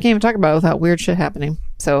Sean said, we can't even talk about it without weird shit happening.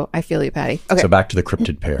 So I feel you, Patty. Okay. So back to the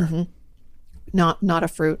cryptid pair. Not a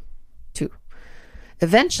fruit. 2.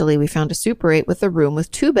 Eventually, we found a Super 8 with a room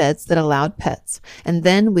with 2 beds that allowed pets. And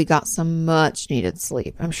then we got some much needed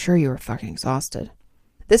sleep. I'm sure you were fucking exhausted.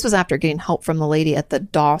 This was after getting help from the lady at the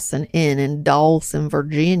Dawson Inn in Dawson,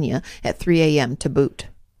 Virginia at 3 a.m. to boot.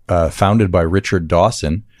 Founded by Richard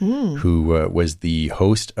Dawson, who was the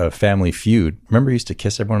host of Family Feud. Remember, he used to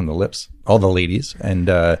kiss everyone on the lips, all the ladies, and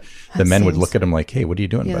the men would look at him like, "Hey, what are you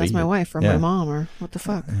doing, buddy?" That's my wife or my mom or what the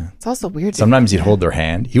fuck. Yeah. It's also weird. Sometimes he'd hold their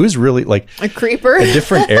hand. He was really like a creeper. A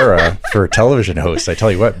different era for television hosts. I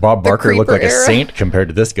tell you what, Bob Barker looked like a saint compared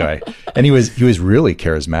to this guy, and he was really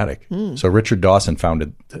charismatic. So Richard Dawson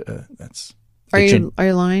founded. That's. Are you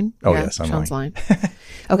lying? Oh yes, I'm Sean's lying.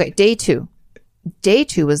 Okay, day 2. Day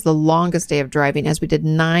 2 was the longest day of driving as we did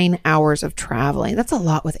 9 hours of traveling. That's a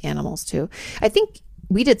lot with animals too. I think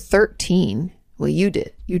we did 13. Well, you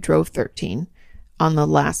did. You drove 13 on the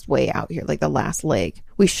last way out here, like the last leg.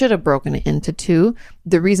 We should have broken it into 2.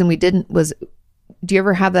 The reason we didn't was, do you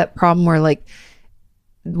ever have that problem where like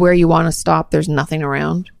where you want to stop, there's nothing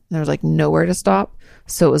around? There's like nowhere to stop.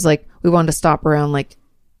 So it was like we wanted to stop around like,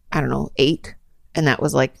 I don't know, 8. And that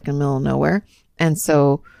was like in the middle of nowhere. And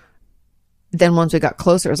so then once we got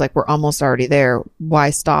closer, it was like, we're almost already there. Why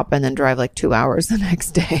stop and then drive like 2 hours the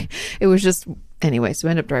next day? It was just, anyway, so we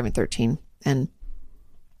ended up driving 13. And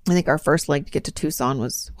I think our first leg to get to Tucson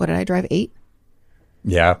was, what did I drive, 8?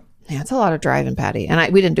 Yeah. Yeah, it's a lot of driving, Patty.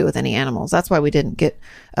 And we didn't do it with any animals. That's why we didn't get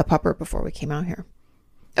a pupper before we came out here.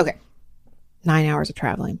 Okay. 9 hours of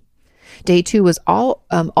traveling. Day 2 was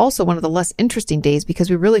also one of the less interesting days because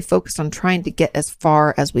we really focused on trying to get as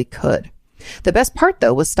far as we could. The best part,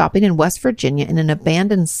 though, was stopping in West Virginia in an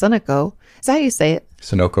abandoned Sunoco. Is that how you say it?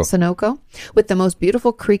 Sunoco. With the most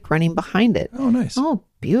beautiful creek running behind it. Oh, nice. Oh,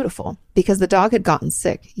 beautiful. Because the dog had gotten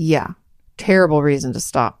sick. Yeah. Terrible reason to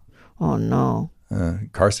stop. Oh, no.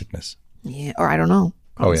 Car sickness. Yeah. Or I don't know.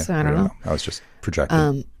 Honestly, I don't know. I was just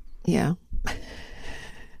projecting. Yeah.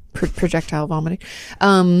 Projectile vomiting.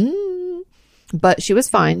 But she was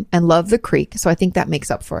fine and loved the creek, so I think that makes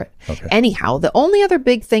up for it. Okay. Anyhow, the only other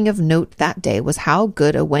big thing of note that day was how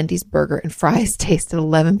good a Wendy's burger and fries tasted at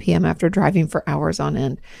 11 p.m. after driving for hours on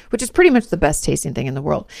end, which is pretty much the best tasting thing in the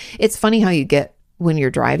world. It's funny how you get when you're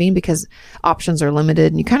driving because options are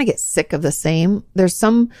limited and you kind of get sick of the same. There's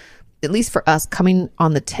some, at least for us, coming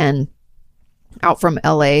on the 10 out from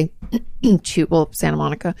LA to Santa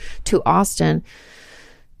Monica to Austin,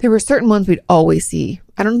 there were certain ones we'd always see.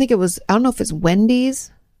 I don't know if it's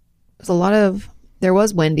Wendy's. There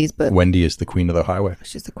was Wendy's, but Wendy is the queen of the highway.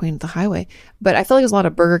 She's the queen of the highway. But I feel like there's a lot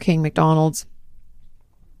of Burger King, McDonald's.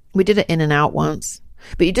 We did it In-N-Out once,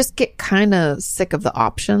 but you just get kind of sick of the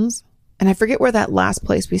options. And I forget where that last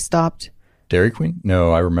place we stopped. Dairy Queen?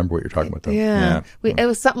 No, I remember what you're talking about though. Yeah. It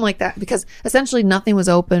was something like that because essentially nothing was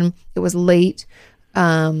open. It was late.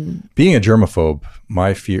 Being a germaphobe,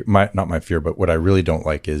 not my fear, but what I really don't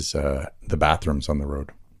like is the bathrooms on the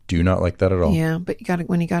road. Do not like that at all. Yeah, but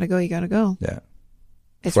when you gotta go, you gotta go. Yeah,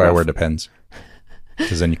 that's why I wear Depends.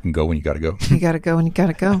 Because then you can go when you gotta go. You gotta go when you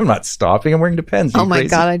gotta go. I'm not stopping. I'm wearing Depends. Oh my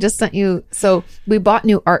God! I just sent you. So we bought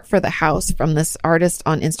new art for the house from this artist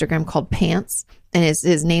on Instagram called Pants, and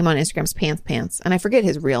his name on Instagram is Pants, and I forget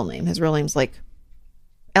his real name. His real name's like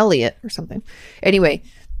Elliot or something. Anyway.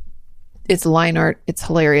 It's line art. It's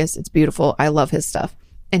hilarious. It's beautiful. I love his stuff.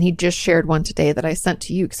 And he just shared one today that I sent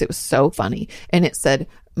to you because it was so funny. And it said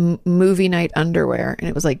movie night underwear. And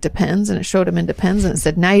it was like Depends. And it showed him in Depends. And it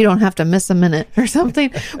said, now you don't have to miss a minute or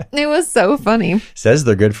something. It was so funny. Says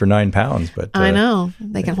they're good for 9 pounds, but I know.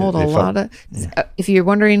 They can hold a lot of. If you're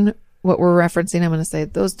wondering what we're referencing, I'm going to say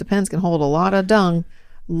those Depends can hold a lot of dung.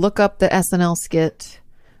 Look up the SNL skit.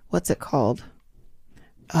 What's it called?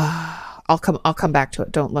 I'll come back to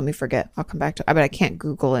it. Don't let me forget. I'll come back to it. But I can't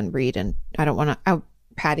Google and read, and I don't want to.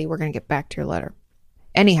 Patty, we're going to get back to your letter.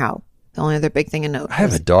 Anyhow, the only other big thing to note. I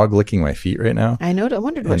have a dog licking my feet right now. I know. I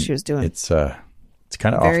wondered what she was doing. It's kind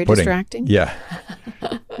of very off-putting. distracting. Yeah,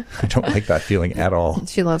 I don't like that feeling at all.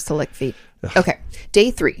 She loves to lick feet. Okay,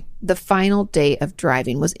 day 3, the final day of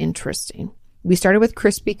driving was interesting. We started with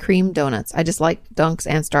Krispy Kreme donuts. I just like Dunks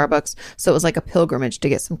and Starbucks, so it was like a pilgrimage to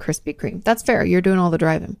get some Krispy Kreme. That's fair. You're doing all the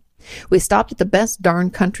driving. We stopped at the best darn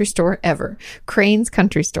country store ever, Crane's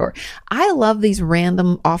Country Store. I love these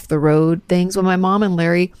random off the road things. When my mom and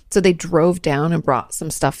Larry, so they drove down and brought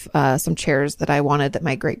some stuff, some chairs that I wanted that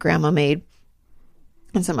my great grandma made,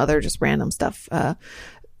 and some other just random stuff,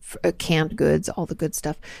 canned goods, all the good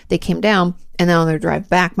stuff. They came down, and then on their drive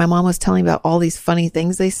back, my mom was telling about all these funny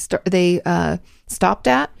things they stopped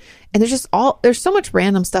at. And there's so much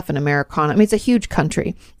random stuff in Americana. I mean, it's a huge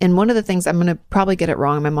country. And one of the things, I'm going to probably get it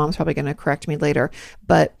wrong, and my mom's probably going to correct me later,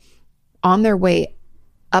 but on their way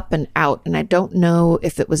up and out, and I don't know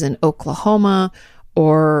if it was in Oklahoma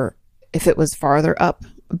or if it was farther up,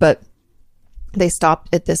 but they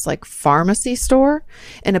stopped at this like pharmacy store.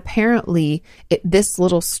 And apparently this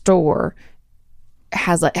little store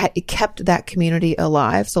has it kept that community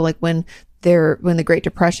alive. So like when the Great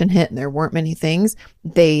Depression hit and there weren't many things,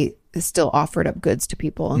 they still offered up goods to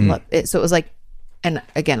people and so it was like, and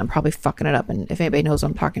again, I'm probably fucking it up, and if anybody knows what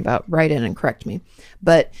I'm talking about, write in and correct me.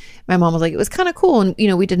 But my mom was like, it was kind of cool, and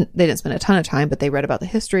they didn't spend a ton of time, but they read about the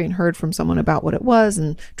history and heard from someone about what it was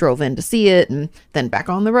and drove in to see it and then back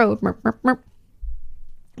on the road. Merp, merp, merp.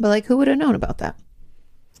 But like, who would have known about that?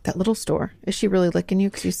 That little store. Is she really licking you?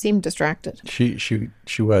 Because you seem distracted. She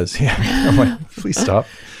was. Yeah. I'm like, please stop.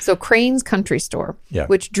 So Crane's Country Store, yeah,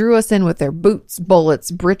 which drew us in with their boots,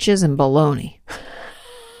 bullets, breeches, and baloney.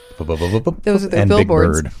 Those are their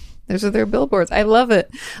billboards. Those are their billboards. I love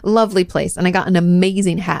it. Lovely place. And I got an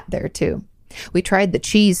amazing hat there too. We tried the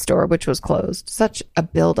cheese store, which was closed. Such a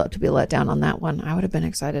build-up to be let down on that one. I would have been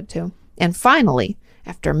excited too. And finally,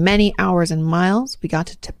 after many hours and miles, we got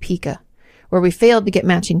to Topeka, where we failed to get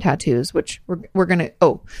matching tattoos, which that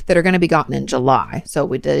are going to be gotten in July. So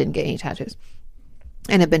we didn't get any tattoos.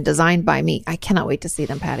 And have been designed by me. I cannot wait to see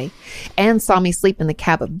them, Patty. And saw me sleep in the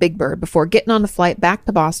cab of Big Bird before getting on the flight back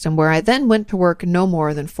to Boston, where I then went to work no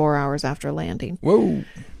more than 4 hours after landing. Whoa.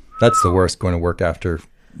 That's the worst, going to work after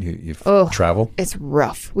you've traveled. It's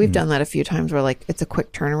rough. We've done that a few times where like it's a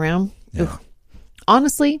quick turnaround. Yeah.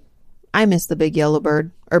 Honestly, I miss the Big Yellow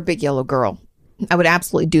Bird or Big Yellow Girl. I would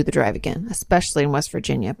absolutely do the drive again, especially in West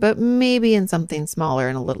Virginia, but maybe in something smaller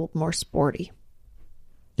and a little more sporty.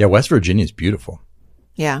 Yeah, West Virginia is beautiful.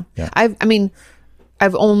 Yeah. I've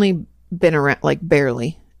only been around like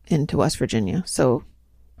barely into West Virginia, so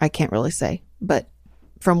I can't really say, but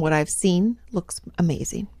from what I've seen, looks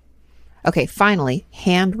amazing. Okay, finally,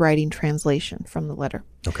 handwriting translation from the letter.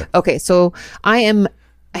 Okay, so I am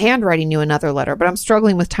handwriting you another letter, but I'm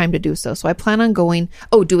struggling with time to do so. So I plan on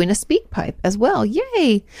doing a speak pipe as well.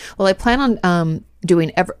 Yay. Well, I plan on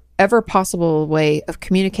doing ever possible way of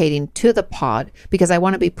communicating to the pod, because I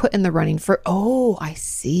want to be put in the running for, I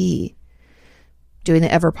see. Doing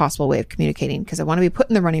the ever possible way of communicating, because I want to be put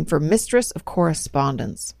in the running for Mistress of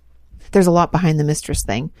Correspondence. There's a lot behind the mistress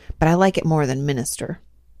thing, but I like it more than minister.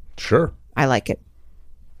 Sure. I like it.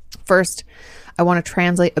 First, I want to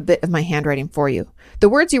translate a bit of my handwriting for you. The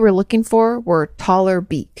words you were looking for were taller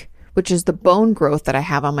beak, which is the bone growth that I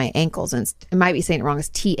have on my ankles. And it might be saying it wrong as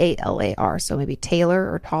TALAR. So maybe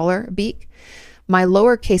Taylor or taller beak. My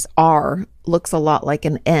lowercase r looks a lot like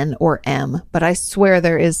an N or M, but I swear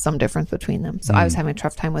there is some difference between them. So I was having a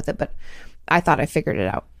tough time with it, but I thought I figured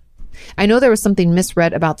it out. I know there was something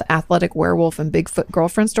misread about the athletic werewolf and Bigfoot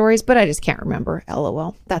girlfriend stories, but I just can't remember.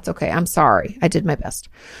 LOL. That's okay. I'm sorry. I did my best.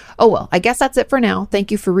 Oh well, I guess that's it for now.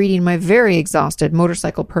 Thank you for reading my very exhausted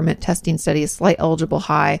motorcycle permit testing study, slight eligible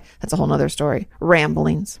high. That's a whole nother story.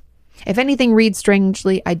 Ramblings. If anything reads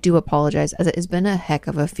strangely, I do apologize, as it has been a heck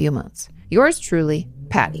of a few months. Yours truly,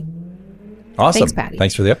 Patty. Awesome. Thanks, Patty.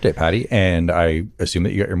 Thanks for the update, Patty. And I assume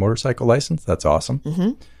that you got your motorcycle license. That's awesome.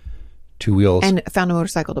 Mm-hmm. 2 wheels. And found a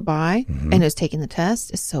motorcycle to buy and is taking the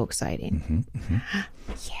test. Is so exciting. Yeah.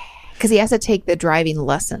 Because he has to take the driving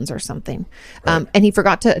lessons or something. Right. And he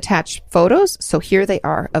forgot to attach photos. So here they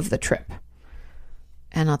are of the trip.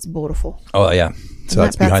 And that's beautiful. Oh, yeah. So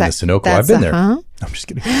that's behind the Sunoco. I've been there. I'm just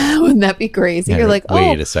kidding. Wouldn't that be crazy? Yeah, you're like,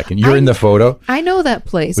 wait a second. You're in the photo? I know that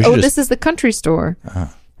place. This is the country store.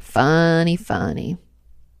 Funny.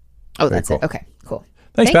 Oh, that's cool. It. Okay, cool.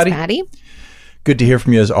 Thanks, Patty. Good to hear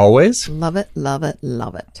from you as always. Love it, love it,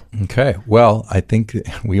 love it. Okay. Well, I think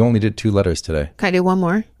we only did 2 letters today. Can I do one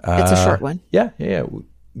more? It's a short one. Yeah.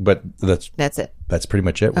 But that's it. That's pretty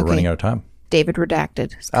much it. We're running out of time. David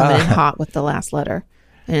Redacted is coming in hot with the last letter.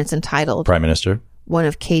 And it's entitled Prime Minister. One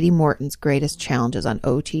of Katie Morton's greatest challenges on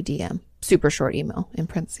OTDM. Super short email in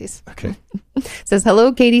parentheses. Okay. Says,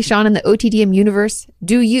 hello, Katie, Sean, in the OTDM universe.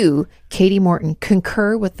 Do you, Katie Morton,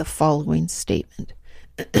 concur with the following statement?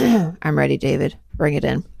 I'm ready, David. Bring it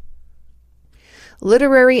in.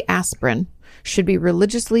 Literary aspirin should be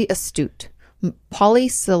religiously astute,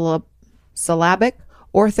 polysyllabic,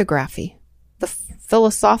 Orthography. The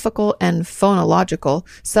philosophical and phonological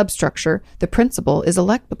substructure, the principle is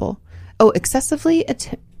electable. Oh, excessively...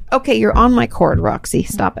 Okay, you're on my cord, Roxy.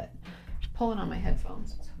 Stop it. Pulling on my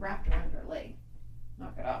headphones. It's wrapped around her leg.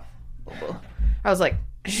 Knock it off. I was like,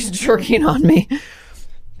 she's jerking on me.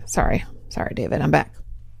 Sorry, David. I'm back.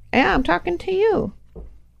 Yeah, I'm talking to you.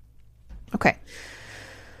 Okay.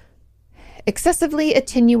 Excessively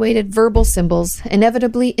attenuated verbal symbols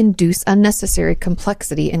inevitably induce unnecessary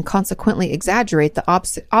complexity and consequently exaggerate the I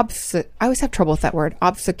always have trouble with that word,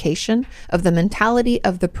 obfuscation of the mentality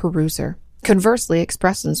of the peruser. Conversely,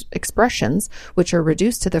 expressions which are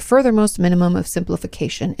reduced to the furthermost minimum of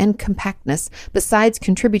simplification and compactness, besides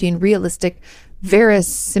contributing realistic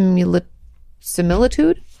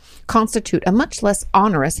verisimilitude, constitute a much less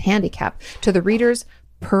onerous handicap to the reader's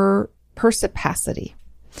perspicacity.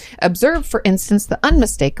 Observe, for instance, the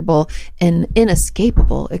unmistakable and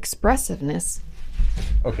inescapable expressiveness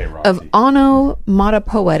of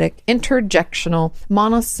onomatopoetic, interjectional,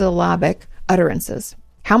 monosyllabic utterances.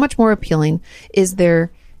 How much more appealing is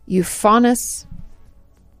their euphonous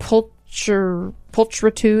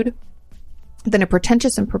pulchritude than a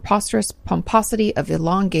pretentious and preposterous pomposity of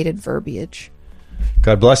elongated verbiage?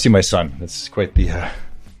 God bless you, my son. That's quite the...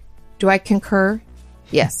 Do I concur?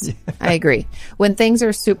 Yes, yeah. I agree. When things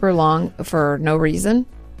are super long for no reason,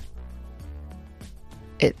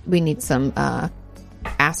 we need some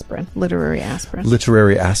aspirin, literary aspirin.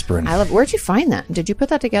 Literary aspirin. I love. Where'd you find that? Did you put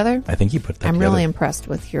that together? I think you put that I'm together. really impressed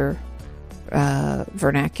with your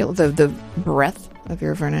vernacular, the breadth of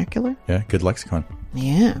your vernacular. Yeah, good lexicon.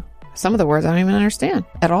 Yeah. Some of the words I don't even understand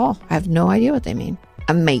at all. I have no idea what they mean.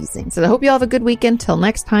 Amazing. So I hope you all have a good weekend. Till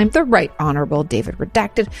next time, the Right Honorable David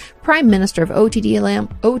Redacted, Prime Minister of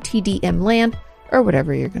OTDM Land, or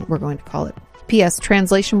whatever we're going to call it. P.S.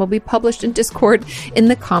 Translation will be published in Discord in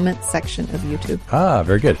the comments section of YouTube. Ah,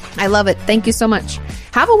 very good. I love it. Thank you so much.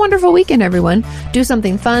 Have a wonderful weekend, everyone. Do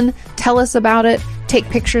something fun. Tell us about it. Take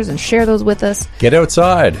pictures and share those with us. Get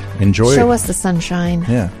outside. Enjoy. Show us the sunshine.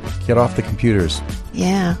 Yeah. Get off the computers.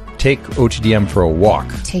 Yeah. Take OTDM for a walk.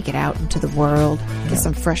 Take it out into the world. Get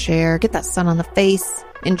some fresh air. Get that sun on the face.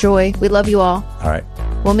 Enjoy. We love you all. All right.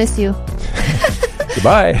 We'll miss you.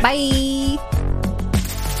 Goodbye. Bye.